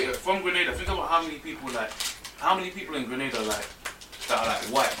 But if you're from Grenada, think about how many people in Grenada like that are like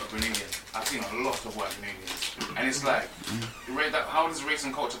white but Grenadian. I've seen a lot of white Grenadians, and it's like, how does race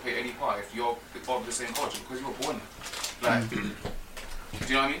and culture play any part if you're of the same culture because you were born there? Like, do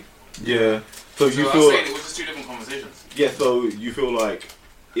you know what I mean? Yeah. So you I was feel saying it was just two different conversations. yeah. So you feel like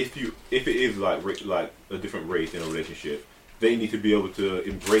if it is like a different race in a relationship, they need to be able to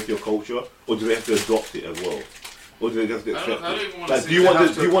embrace your culture, or do they have to adopt it as well, or do they just I accept don't it? even want to Like, say do you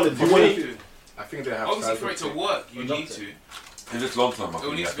want to? I think they have Obviously, to for it to adopt work, you need to. In this long time, I It would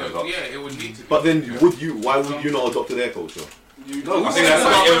think you need have to to be. adopt. Yeah, it would need to. But then, why would you not adopt to their culture? No, I think that's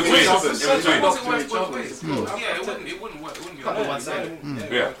like in between. It In wasn't between. worth both ways. Yeah, it wouldn't work. It wouldn't be on one side.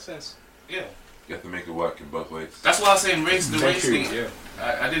 Yeah. Makes sense. Yeah. You have to make it work in both ways. That's why I was saying race. The race Thank you, thing.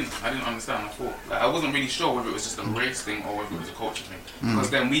 yeah. I didn't understand. I thought I wasn't really sure whether it was just a race thing or whether it was a culture thing. Because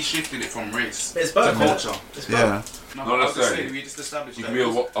then we shifted it from race It's to both. culture. It's both. Yeah. No, Not but I was just necessarily. saying we just established You that. can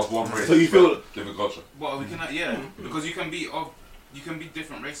be of one race. So you feel- but different culture. Well, we cannot. Yeah, because you can be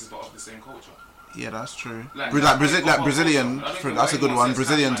different races but of the same culture. Yeah, that's true. Like Brazilian, I don't think that's a good anyone one. says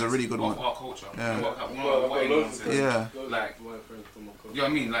Brazilian's a that, really good of one. our culture. Yeah. What anyone says. Yeah. Like, you know what I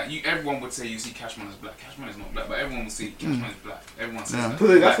mean? Like, everyone would say you see Cashman as black. Cashman is not black, but everyone would see Cashman as black. Everyone says Yeah. that.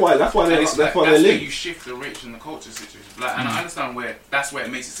 So that's why And they're it's like, they're that's where linked. you shift the race and the culture situation. Like, and I understand where that's where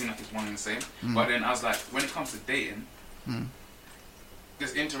it makes it seem like it's one and the same. But then I was like, when it comes to dating,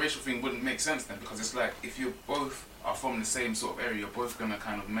 this interracial thing wouldn't make sense then, because it's like if you both are from the same sort of area, you're both gonna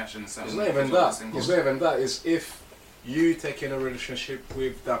kind of mesh in the same. It's not even that. It's not even that. It's if you take in a relationship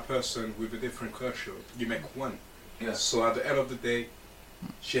with that person with a different culture, you make one. Yeah. So at the end of the day,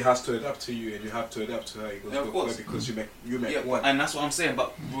 she has to adapt to you, and you have to adapt to her. It goes Yeah, of both course. ways because you make Yeah, one. and that's what I'm saying.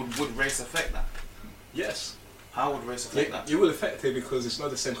 But would race affect that? Yes. How would race affect that? You will affect it because it's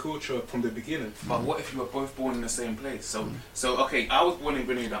not the same culture from the beginning. But what if you were both born in the same place? So okay, I was born in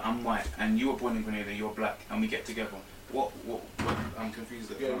Grenada, I'm white, and you were born in Grenada, you're black, and we get together. What I'm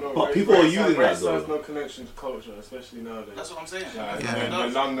confused. Yeah, no, But people are using that, race though. has no connection to culture, especially nowadays. That's what I'm saying. Like, Yeah. the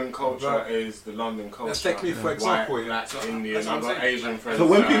London culture Right. is the London culture. Let's take me for example. White, black, So, Indian, that's what I've I'm got saying. Asian friends. So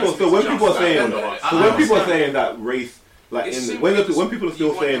when that people are are saying, just like so I when people are understand. saying that race, like It's in, simple. when people are still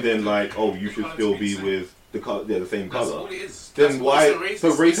You want saying them then to- like, oh, you should want still them to be be the same. with the same That's colour. all it is. Then That's why? what it's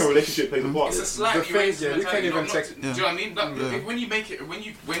a So race racist- and relationship plays a part. It's a in it. slight The thing, erased yeah, you mentality, can't even not take- to- Do you know what I mean? Like, when you make it,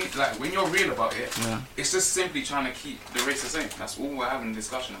 when you're real about it, it's just simply trying to keep the race the same. That's all we're having a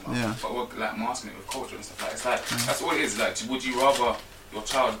discussion about. Yeah. But we're like masking it with culture and stuff like. It's like that's all it is. Like, would you rather your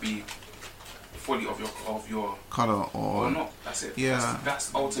child be fully of your Colour or or not? That's it. Yeah.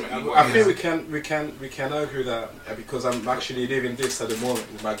 That's ultimately what I it think is. we can argue that because I'm actually living this at the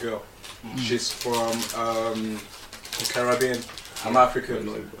moment with my girl. She's from the Caribbean. I'm African.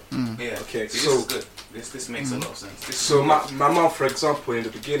 Yeah. Okay, See, so- this is good. This makes a lot of sense. This So is my mom, for example, in the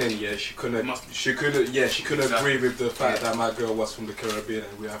beginning, she couldn't Exactly. agree with the fact Yeah. that my girl was from the Caribbean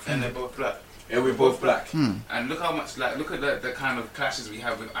and we are and from they're both black. and we're both black. And look how much, like, look at the kind of clashes we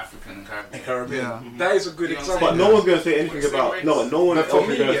have with African and Caribbean. Caribbean. Yeah. That is a good You know what I'm example. But no one's gonna say anything What's the about race? no one But else for is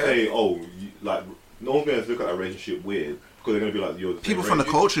me, gonna yeah. say like no one's gonna look at a relationship weird because they're gonna be like you're the same people from the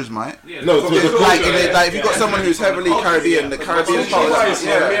race. cultures, might. Yeah, No, look- so the Like, culture, if you got someone who's heavily Caribbean, the Caribbean culture part, wise,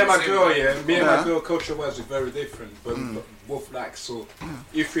 Me and my girl, me and my girl culture wise is very different, but both black. So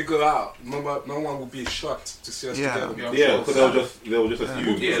if we go out, no one will be shocked to see us Yeah. together. Yeah, because they'll just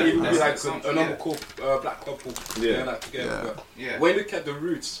assume. Yeah, it would be that's like something, a normal yeah. black couple Yeah. doing that together. Yeah. But Yeah. when you look at the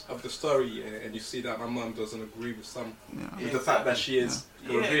roots of the story and you see that my mum doesn't agree with with the fact that she is Yeah,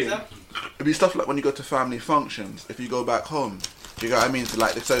 Caribbean. exactly. It'd be stuff like when you go to family functions. If you go back home, you know what I mean.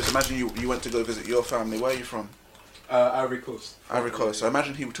 So imagine you went to go visit your family. Where are you from? Ivory Coast. Ivory Coast. So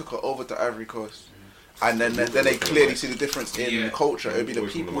imagine he took her over to Ivory Coast, and then they clearly see the difference in Yeah. culture. It'd be the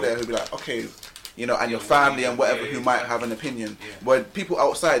people there who'd be like, okay, you know, and your family and whatever who might have an opinion. Yeah. Where people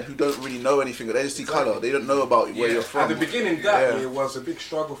outside who don't really know anything, they just see colour. They don't know about where Yeah. you're At from. the beginning, Yeah. it was a big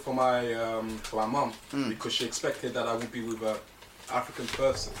struggle for my mum because she expected that I would be with a African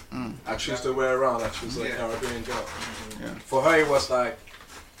person. I choose the way around. I choose a Yeah. Caribbean girl. Yeah. For her, it was like,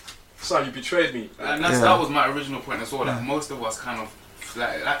 son, you betrayed me. And that was my original point as well. Like, most of us kind of,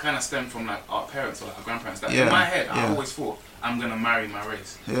 like, that kind of stemmed from like our parents or like our grandparents. Like, in my head, I always thought I'm gonna marry my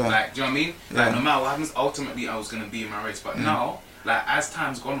race. Yeah. Like, do you know what I mean? Like, no matter what happens, ultimately I was gonna be in my race. But now, like, as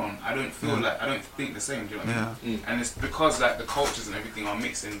time's gone on, I don't feel like I don't think the same. Do you know what I mean? And it's because like the cultures and everything are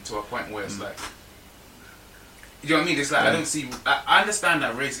mixing to a point where it's like. You know what I mean? It's like I don't see. I understand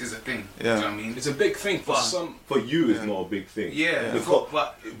that race is a thing. Yeah. Do you know what I mean? It's a big thing for But- some. For you, it's not a big thing. Yeah. Because,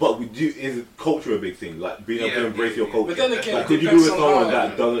 But but with you, is culture a big thing? Like being able to Yeah, embrace yeah, your yeah. culture. But then again, Like, it could you be depends with on someone how-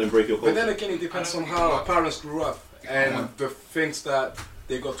 that doesn't embrace your But culture? then again, it depends on how our parents grew up and the things that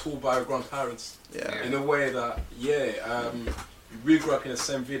they got told by our grandparents. Yeah. In a way that, we grew up in the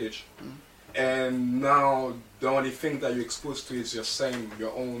same village, and now the only thing that you're exposed to is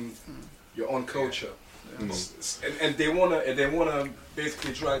your own culture. And they wanna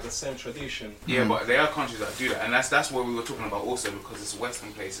basically drag the same tradition. yeah, but there are countries that do that, and that's what we were talking about also, because it's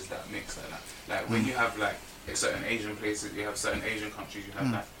Western places that mix like that. Like when you have like certain Asian places, you have certain Asian countries, you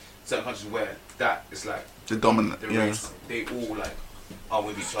have like certain countries where that is like The dominant, the yeah. race. They all like are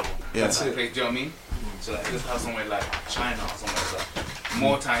with each other. Yeah. That's like, do you know what I mean? So like just have somewhere like China or somewhere like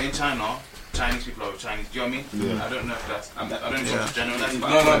more time in China. Chinese people are with Chinese. Do you know what I mean? Yeah. I don't know if that's. I don't know if it's generalized, but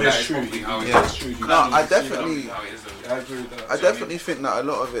No, I feel like that's that is true. probably how it is. That's true. No, I definitely. How it is, though. I agree with that. I definitely think that a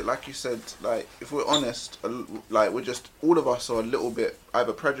lot of it, like you said, like if we're honest, like we're just all of us are a little bit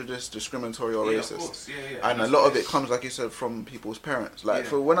either prejudiced, discriminatory, or Yeah, of racist. course. Yeah. And a lot of it comes, like you said, from people's parents. Like Yeah.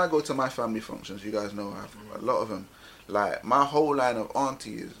 for when I go to my family functions, you guys know I have a lot of them. Like my whole line of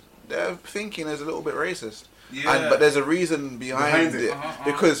aunties, their thinking is a little bit racist. Yeah. But there's a reason behind it. Uh-huh.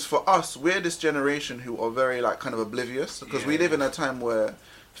 Because for us, we're this generation who are very like kind of oblivious. Because we live in a time where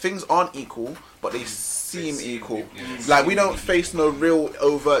things aren't equal, but they seem equal. Yeah. Like we don't face no real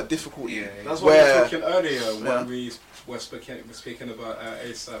overt difficulty. Yeah. That's what we Where were talking earlier when Yeah. we were speaking about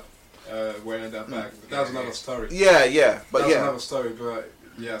ASAP wearing that bag. But that's another story. Yeah, but That's yeah. another story, but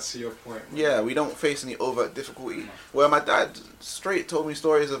yeah, I see your point. Yeah, we don't face any overt difficulty. Where my dad straight told me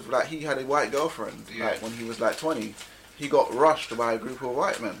stories of like he had a white girlfriend like when he was like 20. He got rushed by a group of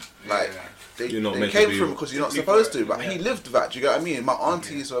white men. Like You're not they meant to came be- from him because you're not supposed to. But he lived that. Do you get what I mean? My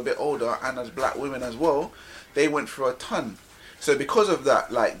aunties are a bit older and as black women as well, they went through a ton. So because of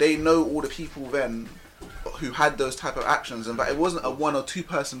that, like they know all the people then who had those type of actions, and that it wasn't a 1 or 2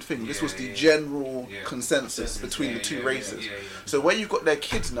 person thing. This was the general consensus between the two races. So where you've got their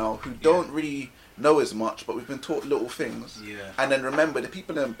kids now who don't really know as much, but we've been taught little things. And then remember, the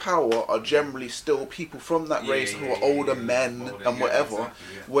people in power are generally still people from that race who are older men and whatever.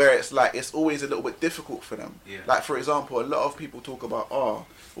 Where it's like it's always a little bit difficult for them. Like for example, a lot of people talk about,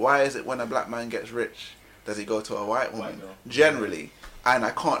 why is it when a black man gets rich, does he go to a white woman? Generally. and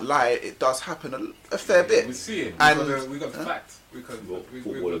I can't lie, it does happen a fair bit. We see it. And we got the fact. Because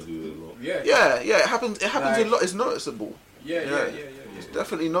Footballers do it a lot. yeah, it happens. It happens a lot. It's noticeable. Yeah. It's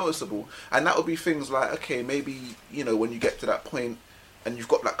definitely noticeable, and that would be things like, okay, maybe, you know, when you get to that point and you've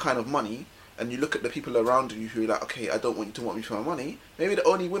got that kind of money, and you look at the people around you who are like, okay, I don't want you to want me for my money. Maybe the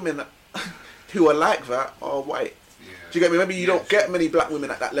only women who are like that are white. Yeah. Do you get me? Maybe you don't get many black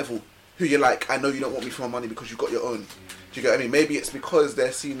women at that level who you're like, I know you don't want me for my money because you've got your own. Do you get what I mean? Maybe it's because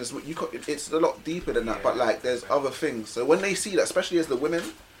they're seen as it's a lot deeper than that, but like there's other things. So when they see that, especially as the women,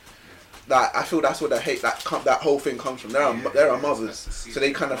 that I feel that's where the hate that whole thing comes from. There are mothers, so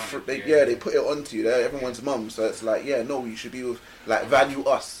they kind of they put it onto you. They're everyone's mum, so it's like, yeah, no, you should be with, like, value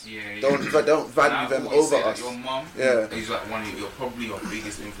us. Don't value them over us. Your mum, is like you're probably your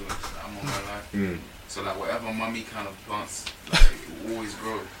biggest influence on my life. So like whatever mummy kind of plants, like, it will always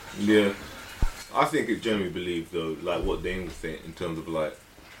grow. Yeah. I think it's generally believed though, like what Dane was saying in terms of like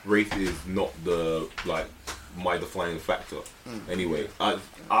race is not the like my defining factor. Anyway, I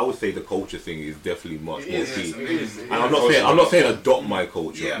would say the culture thing is definitely much more key. And I'm not saying adopt my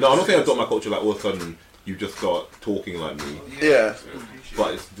culture. Yeah. No, I'm not saying adopt my culture like all of a sudden you just start talking like me. Yeah.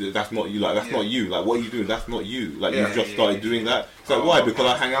 But that's not you. Like that's not you. Like what are you doing? That's not you. Like you just started doing that. It's like why? Because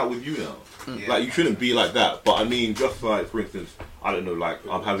I hang out with you now. Like you shouldn't be like that. But I mean, just like for instance, I don't know. Like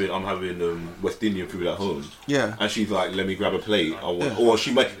I'm having West Indian food at home. Yeah. And she's like, let me grab a plate. Or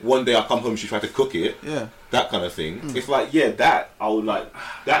she might one day I come home, she tried to cook it. Yeah. That kind of thing. It's like that I would like.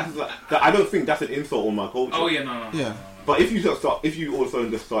 That's like, I don't think that's an insult on my culture. Oh yeah, no. Yeah. But if you all of a sudden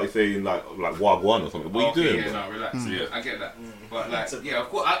just start saying like wagwan or something, what are you doing? Yeah, no, relax. I get that. But like, of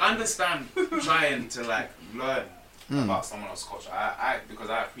course, I understand trying to like learn about someone else's culture. Because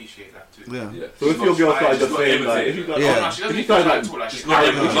I appreciate that too. Yeah. So if your girl started just saying like, if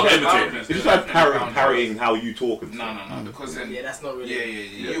you started parroting how you talk and stuff. No, because then that's not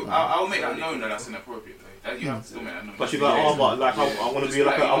really. I'll make that known that that's inappropriate. You have to still make that known. But she's like, oh, but like I want to be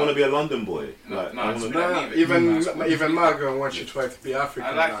like I want to be a London boy. Like I want to be. Even my girl, when she tried to be African,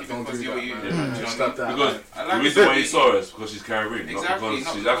 I like you because you're you. Stop that. Because the reason why you saw her is because she's Caribbean, Exactly,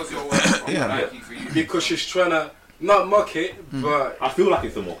 not because she's not because African. you're where Yeah. I like you for you. Because she's trying to not mock it, but I feel like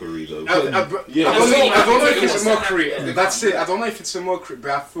it's a mockery though. I don't know if it's a mockery. That's it. I don't know if it's a mockery, but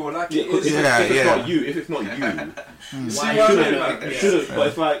I feel like it is. If it's not you, you shouldn't. But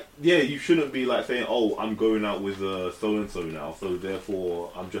it's like, you shouldn't be like saying, oh, I'm going out with so and so now, so therefore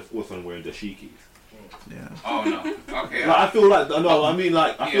I'm just also wearing dashikis. Yeah. Oh no. Okay. Like, I feel like I mean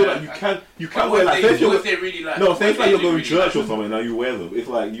like I feel like you can wear like if they really like. no, say it's like you're going to church or something, now you wear them. It's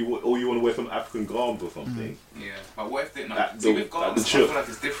like you want to wear some African garbs or something. Yeah, but what if they with the garbs? I church. feel like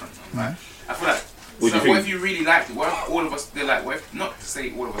it's different. Right? I feel like. What do you What think? if you really liked it? What if all of us? They're like, what if not to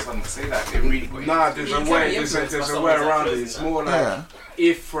say all of us suddenly say that they really got it? Nah, there's a way around it. It's more like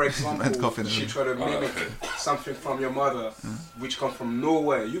if, for example, she tried to mimic something from your mother, which come from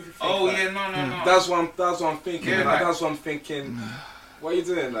nowhere. You think no. That's what I'm thinking. Yeah, That's what I'm thinking. What are you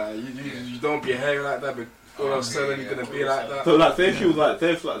doing? Like you don't behave like that, but all of a sudden you're gonna be like that. So like, say if she was like,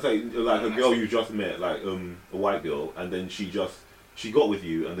 say like a girl you just met, like a white girl, and then she got with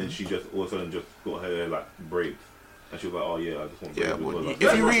you, and then she just all of a sudden just got her hair like braids, and she was like, oh yeah, I just want braids. Well, if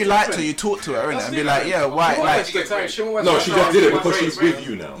you really liked her, you talk to her, innit, and be like, yeah, why? Like, no, she just did it because she's with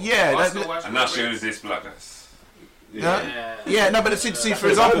you now. Yeah, And now she owns this black guys. Yeah, no, but see, for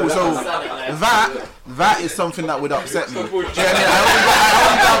example, so that is something that would upset me. Do you know what I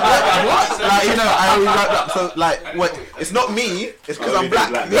mean? What? Like, you know, I always like that. So, like, what? It's not me. It's because I'm black.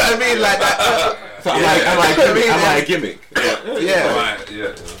 You know what I mean? Like that. So am I a gimmick? Yeah.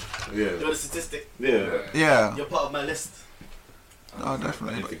 You're the statistic. Yeah. You're part of my list. Oh,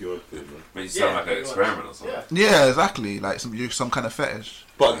 definitely. But you sound like an experiment or something. Yeah, exactly. Like some kind of fetish.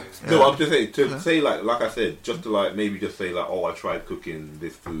 But no, I'm just saying to say like I said, just to like maybe just say like, oh, I tried cooking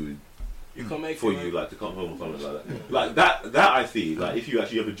this food for you, like to come home or something like that. Like that I see. Like if you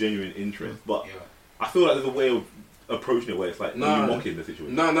actually have a genuine interest, but I feel like there's a way of approaching it where it's like you're mocking the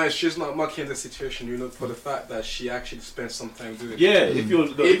situation. No, she's not mocking the situation. You know, for the fact that she actually spent some time doing it. Yeah, if you're,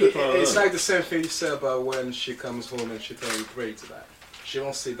 it's like the same thing you said about when she comes home and she tells you braids. That she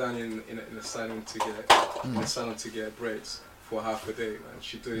won't sit down in a salon to get braids for half a day, man.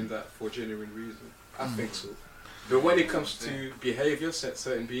 She's doing that for a genuine reason. I think so. But when it comes to behavior,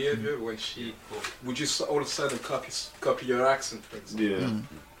 certain behavior, when would you all of a sudden copy your accent, for example? Yeah.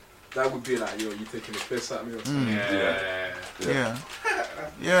 That would be like, you're taking the piss at me or something.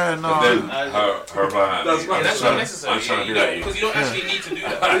 Yeah, no. And then her reply, that's not necessary. I'm trying to be like you. Because you don't actually need to do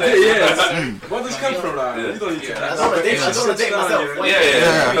that. What does come from that? You don't need to. I don't want to date myself.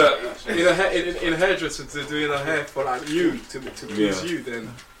 in hairdresser to doing a hair for like you to please you, then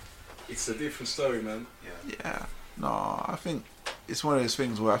it's a different story, man. Yeah. No, I think it's one of those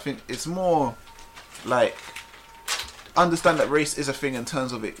things where I think it's more like understand that race is a thing in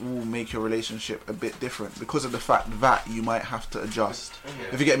terms of it will make your relationship a bit different because of the fact that you might have to adjust.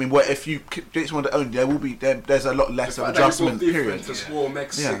 If you get me, where if you date someone that own, there will be there's a lot less of adjustment period. As well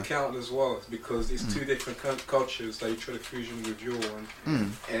makes it count as well because it's two different cultures that you try to fusion with your one,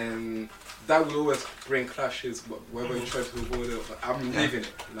 and that will always bring clashes. Whether you try to avoid it, I'm living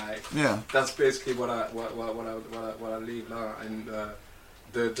it. Like that's basically what I live now, and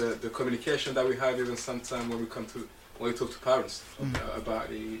the communication that we have even sometimes when we talk to parents about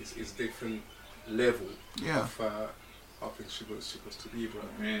it is different level of how things supposed to be, bro.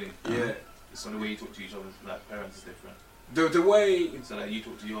 Really? Yeah. So the way you talk to each other, like parents, is different. The way. So like you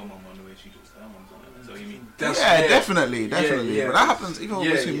talk to your mum and the way she talks to her mum, something like that. So you mean? Definitely. Yeah, but that happens even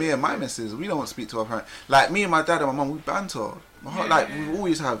between me and my missus. We don't speak to our parents. Like me and my dad and my mum, we banter. We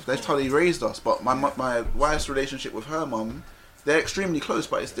always have. They've totally raised us. But my wife's relationship with her mum, they're extremely close,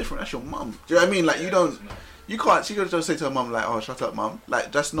 but it's different. That's your mum. Do you know what I mean? Like you can't. She could just say to her mum like, "Oh, shut up, mum."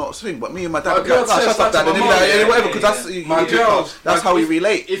 Like that's not a thing. But me and my dad, shut up, dad, and then whatever, because that's my girls. That's how we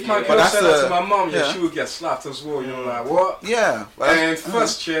relate. If my girl said that to my mum, she would get slapped as well. You know, like what? Yeah. And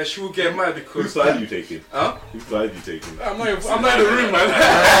first year, she would get mad because. Whose side you taking? Huh? Whose side you taking? I'm not in the room, man.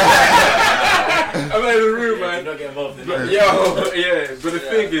 I'm not in the room, man. You're not getting involved in that. But the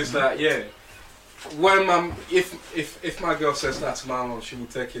thing is that, when if my girl says that to my mum, she will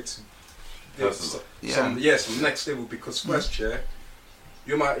take it to some next level because first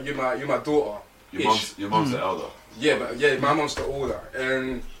you're my daughter. Your mom's the elder. Yeah, but my mom's the older,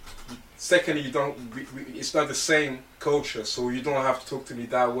 and secondly, it's not the same culture, so you don't have to talk to me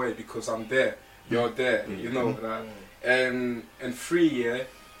that way because I'm there, you're there, you know. And three,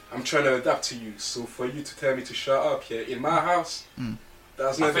 I'm trying to adapt to you. So for you to tell me to shut up, in my house,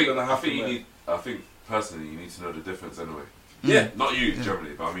 that's never gonna happen. I think personally, you need to know the difference anyway. Yeah. Not you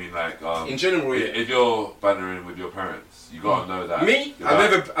generally, but I mean like in general, if you're bantering with your parents, you gotta know that. Me,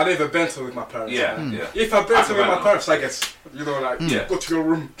 I never banter with my parents. Yeah, man. yeah. If I banter with my parents, I guess go to your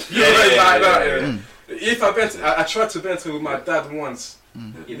room. Yeah. If I banter, I tried to banter with my dad once.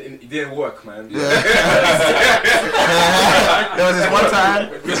 It didn't work, man. There was this one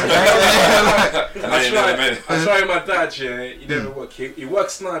time. I tried with my dad, it didn't work. It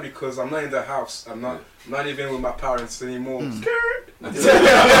works now because I'm not in the house. I'm not even with my parents anymore.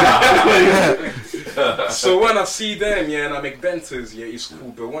 So when I see them, and I make benters, it's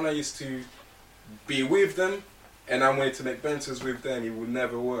cool. But when I used to be with them, and I wanted to make benters with them, it would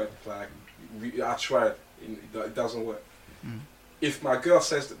never work. Like I tried, it doesn't work. If my girl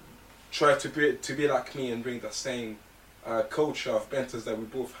says try to be like me and bring the same culture of benters that we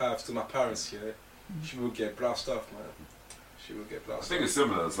both have to my parents she will get blasted off, man. She will get blasted. I think it's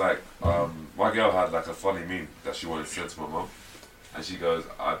similar. It's like my girl had like a funny meme that she wanted to send to my mum, and she goes,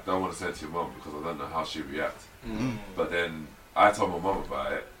 "I don't want to send it to your mum because I don't know how she'd react." But then I told my mum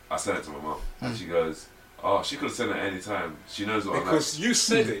about it. I sent it to my mum, and she goes, "Oh, she could have sent it any time. She knows what I'm like." Because you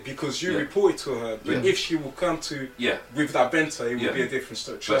said it, because you reported to her. But if she will come to with that benter, it would be a different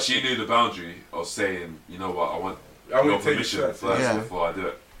story. But she knew the boundary of saying, "You know what? I want your permission first before I do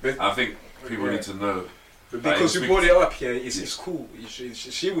it." But I think people need to know. But because you brought it up here, it's cool.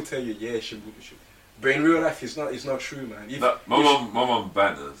 She will tell you, she would. But in real life, it's not true, man. My mum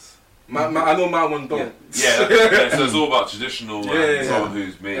banners. I know my one don't. So it's all about traditional. Someone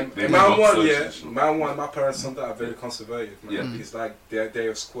who's made. My parents and that are very conservative, man. It's like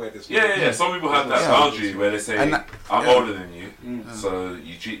they're square. Some people have that boundary where they say, "I'm older than you, so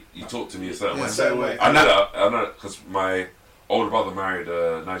you talk to me a certain way." I know that because my older brother married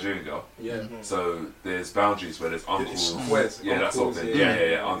a Nigerian girl. So there's boundaries where there's uncles. That sort of thing.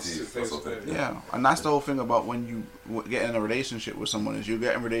 Aunties, that sort of thing. And that's the whole thing about when you get in a relationship with someone is you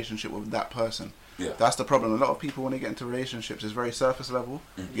get in a relationship with that person. That's the problem. A lot of people when they get into relationships is very surface level.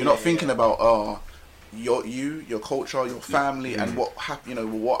 You're not thinking about your culture, your family, and what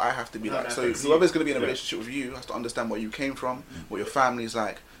I have to be like. So whoever's going to be in a relationship with you has to understand where you came from, what your family's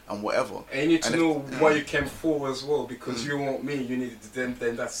like, and whatever. And you need to know why you came for as well, because you want me, you need them.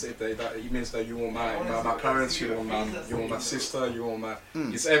 Then that's it. That it means that you want my parents, you want my sister, you want my.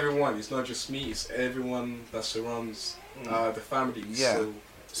 It's everyone. It's not just me. It's everyone that surrounds the family.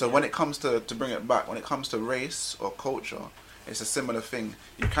 So when it comes to bring it back, when it comes to race or culture, it's a similar thing.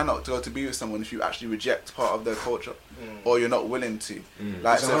 You cannot go to be with someone if you actually reject part of their culture, or you're not willing to.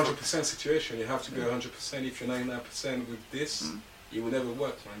 Like it's a 100% situation. You have to be 100%. If you're 99% with this, it will never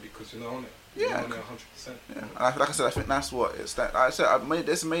work, man, because you're not on it. Yeah. You're not on it 100%. Yeah, and like I said, I think that's what it's that. Like I said,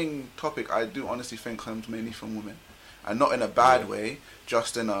 this main topic I do honestly think comes mainly from women, and not in a bad way,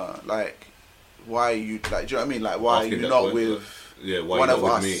 just in a like, why you like? Do you know what I mean? Like, why Asking you that not question. with Yeah, why one you of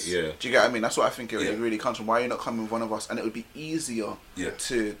not us? with me? Yeah. Do you get what I mean? That's what I think it Yeah. really comes from. Why are you not coming with one of us? And it would be easier Yeah.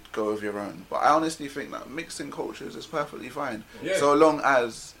 to go with your own. But I honestly think that mixing cultures is perfectly fine, Yeah. so long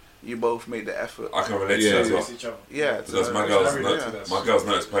as you both make the effort. I can relate Yeah. to that as well. Against each other. Yeah, Because to- my girl's Yeah. my girl's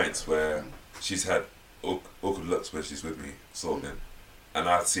noticed points where she's had awkward looks when she's with me, sort of thing, and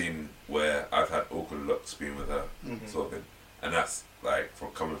I've seen where I've had awkward looks being with her, sort of thing, and that's like from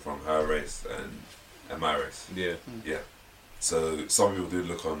coming from her race and my race. Yeah. Yeah. So some people do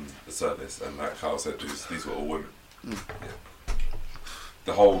look on the surface, and like Kyle said, these were all women. Yeah.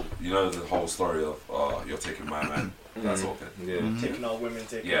 The whole story of you're taking my man, that sort of thing. Yeah. Taking our women,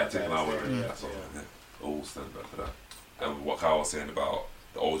 taking Yeah, our taking our guys, women, yeah, that sort of thing. Yeah. All stand back for that. And what Kyle was saying about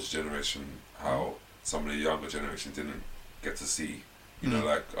the older generation, how some of the younger generation didn't get to see, you know,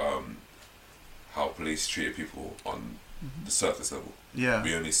 like how police treated people on the surface level. yeah,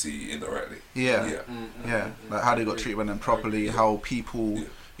 We only see indirectly. yeah. Yeah. Yeah, like how they got treated and properly, how people, Yeah.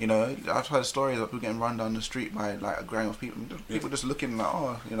 you know, I've heard stories of people getting run down the street by like a gang of people, people just looking like,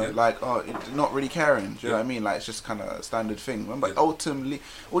 oh, you know, Yeah. like, oh, not really caring, do you know Yeah. what I mean? Like, it's just kind of a standard thing. But Yeah. ultimately,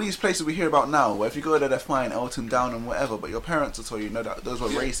 all these places we hear about now, where if you go there, they're fine, Elton, Down and whatever, but your parents will tell you, no, that those were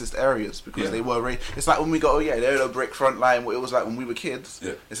Yeah. racist areas because Yeah. they were It's like when we go, oh yeah, they're the brick front line, what it was like when we were kids.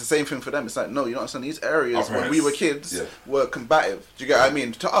 Yeah. It's the same thing for them. It's like, no, you don't understand, these areas Our when we were parents, kids yeah. were combative. Do you get what I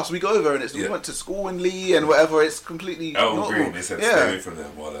mean? To us, we go over and it's, we Yeah. went to school in Lee and whatever, it's completely Elton normal. Green, they said Yeah. stay away from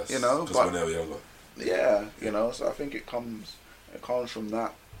them more or less. You know, because but- when they were younger. Yeah, you know, so I think it comes from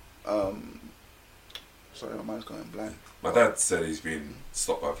that. Sorry, my mind's going blank. My dad said he's been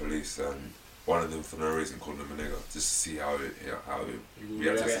stopped by police and one of them for no reason called him a nigger just to see how he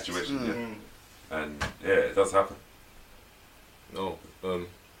reacts to the situation. Mm. Yeah. And yeah, it does happen. No.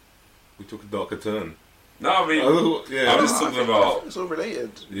 We took a darker turn. No, I mean, Yeah. I'm just talking I about. think it's all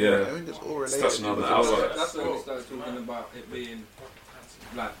related. Yeah. I think it's all It's related. touching on the That's outside. that's when we started talking about it being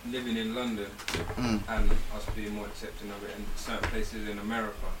like living in London Mm. and us being more accepting of it in certain places in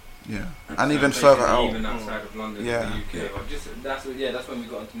America. Yeah, and certain even places further out. even outside of London, Yeah. the UK. Or just that's when we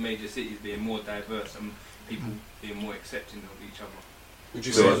got into major cities being more diverse and people being more accepting of each other. Would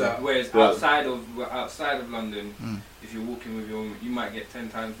you Yeah. say that? Whereas Yeah. outside of London, Mm. if you're walking with your woman, you might get 10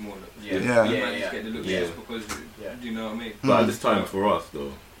 times more looks. Yeah. Yeah. You Yeah, might yeah. just get the looks Yeah. just because. Yeah. Do you know what I mean? But at this time for us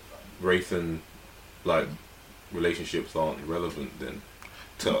though, race and like relationships aren't relevant then.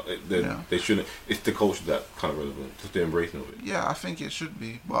 Yeah. They shouldn't. It's the culture that kind of relevant. Just the embracing of it. Yeah, I think it should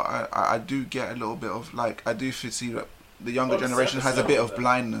be, but I do get a little bit of like I do see that the younger Well, generation it's has a bit of though.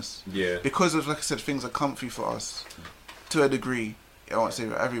 blindness Yeah. because of, like I said, things are comfy for us to a degree. I won't say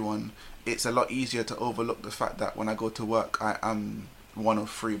for everyone. It's a lot easier to overlook the fact that when I go to work, I am one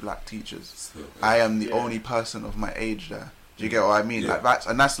of 3 black teachers. So, I am the Yeah. only person of my age there. Do you get what I mean? Yeah. Like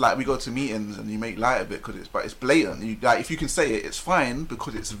that's like we go to meetings and you make light of it because it's blatant. You, like if you can say it, it's fine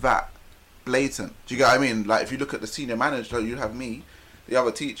because it's that blatant. Do you get what I mean? Like if you look at the senior manager, you have me, the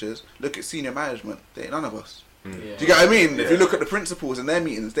other teachers. Look at senior management, they ain't none of us. Yeah. Do you get what I mean? If Yeah. you look at the principals and their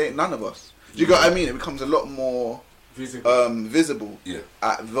meetings, they ain't none of us. Do you get what I mean? It becomes a lot more visible Yeah.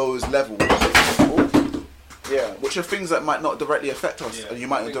 at those levels. Oh. Yeah, which are things that might not directly affect us, and you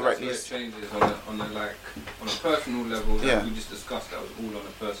might I not think directly. that's where it changes on a personal level. Like Yeah. we just discussed, that was all on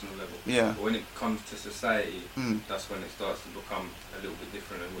a personal level. Yeah. But when it comes to society, Mm. that's when it starts to become a little bit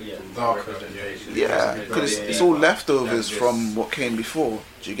different and Yeah. Darker, representation. Yeah, because it's all leftovers from what came before.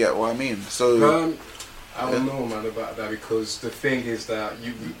 Do you get what I mean? So I don't know, man, about that because the thing is that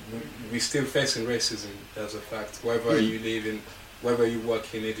we still facing racism as a fact. Whether you live in, whether you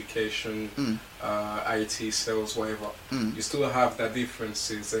work in education, IT, sales, whatever, you still have that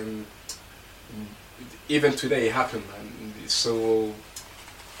differences, and even today it happened, man. So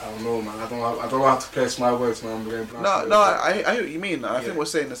I don't know, man. I don't know how to place my words, man. I'm going blank. no, I hear what you mean. I think we're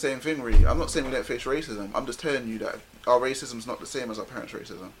saying the same thing, really. I'm not saying we don't face racism. I'm just telling you that our racism's not the same as our parents'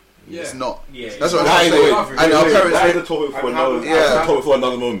 racism. Yeah. It's not. Yeah. That's what That I'm is saying. a- And our parents. that is a topic for another. Yeah. That's a topic for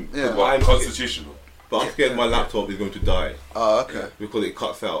another moment. Yeah. But I'm Constitutional. But I'm scared my laptop is going to die Oh, okay. because it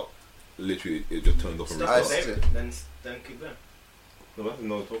cuts out. Literally, it just turns off and Stuff I restarts. the see. same. Then keep going. No, that's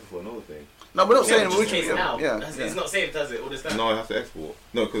another topic for another thing. No, we're not Yeah, saying but we just in case now. Yeah. It's not safe, does it? All this time. No, I have to export.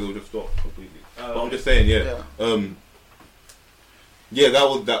 No, because it'll just stop completely. Oh, But I'm just saying, yeah. Yeah. Yeah, that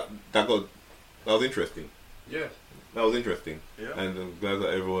was interesting. Yeah. That was interesting. Yeah. And I'm glad that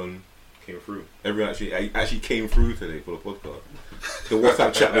everyone came through. Everyone actually came through today for the podcast. The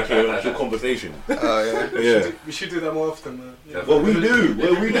WhatsApp chat became an actual conversation. Yeah. We should do that more often, man. Yeah. Well, we do. We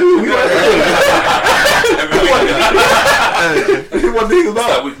What thing about?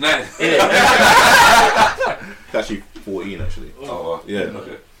 That week 9. It's actually 14, actually. Oh, yeah.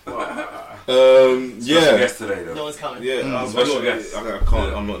 Okay. Yeah. Yesterday though. No one's coming. Yeah, Special guest. I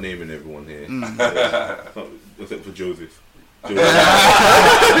can't. I'm not naming everyone here, except for Joseph.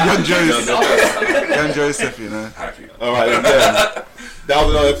 Young Joseph, you know. Happy. All right, then, that was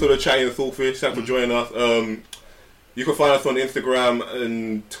another episode of Chatting and Thoughtfish. Thanks for joining us. You can find us on Instagram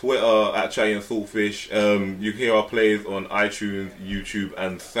and Twitter at Chatting and Thoughtfish. You can hear our plays on iTunes, YouTube,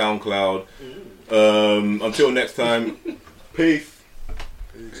 and SoundCloud. Until next time, peace.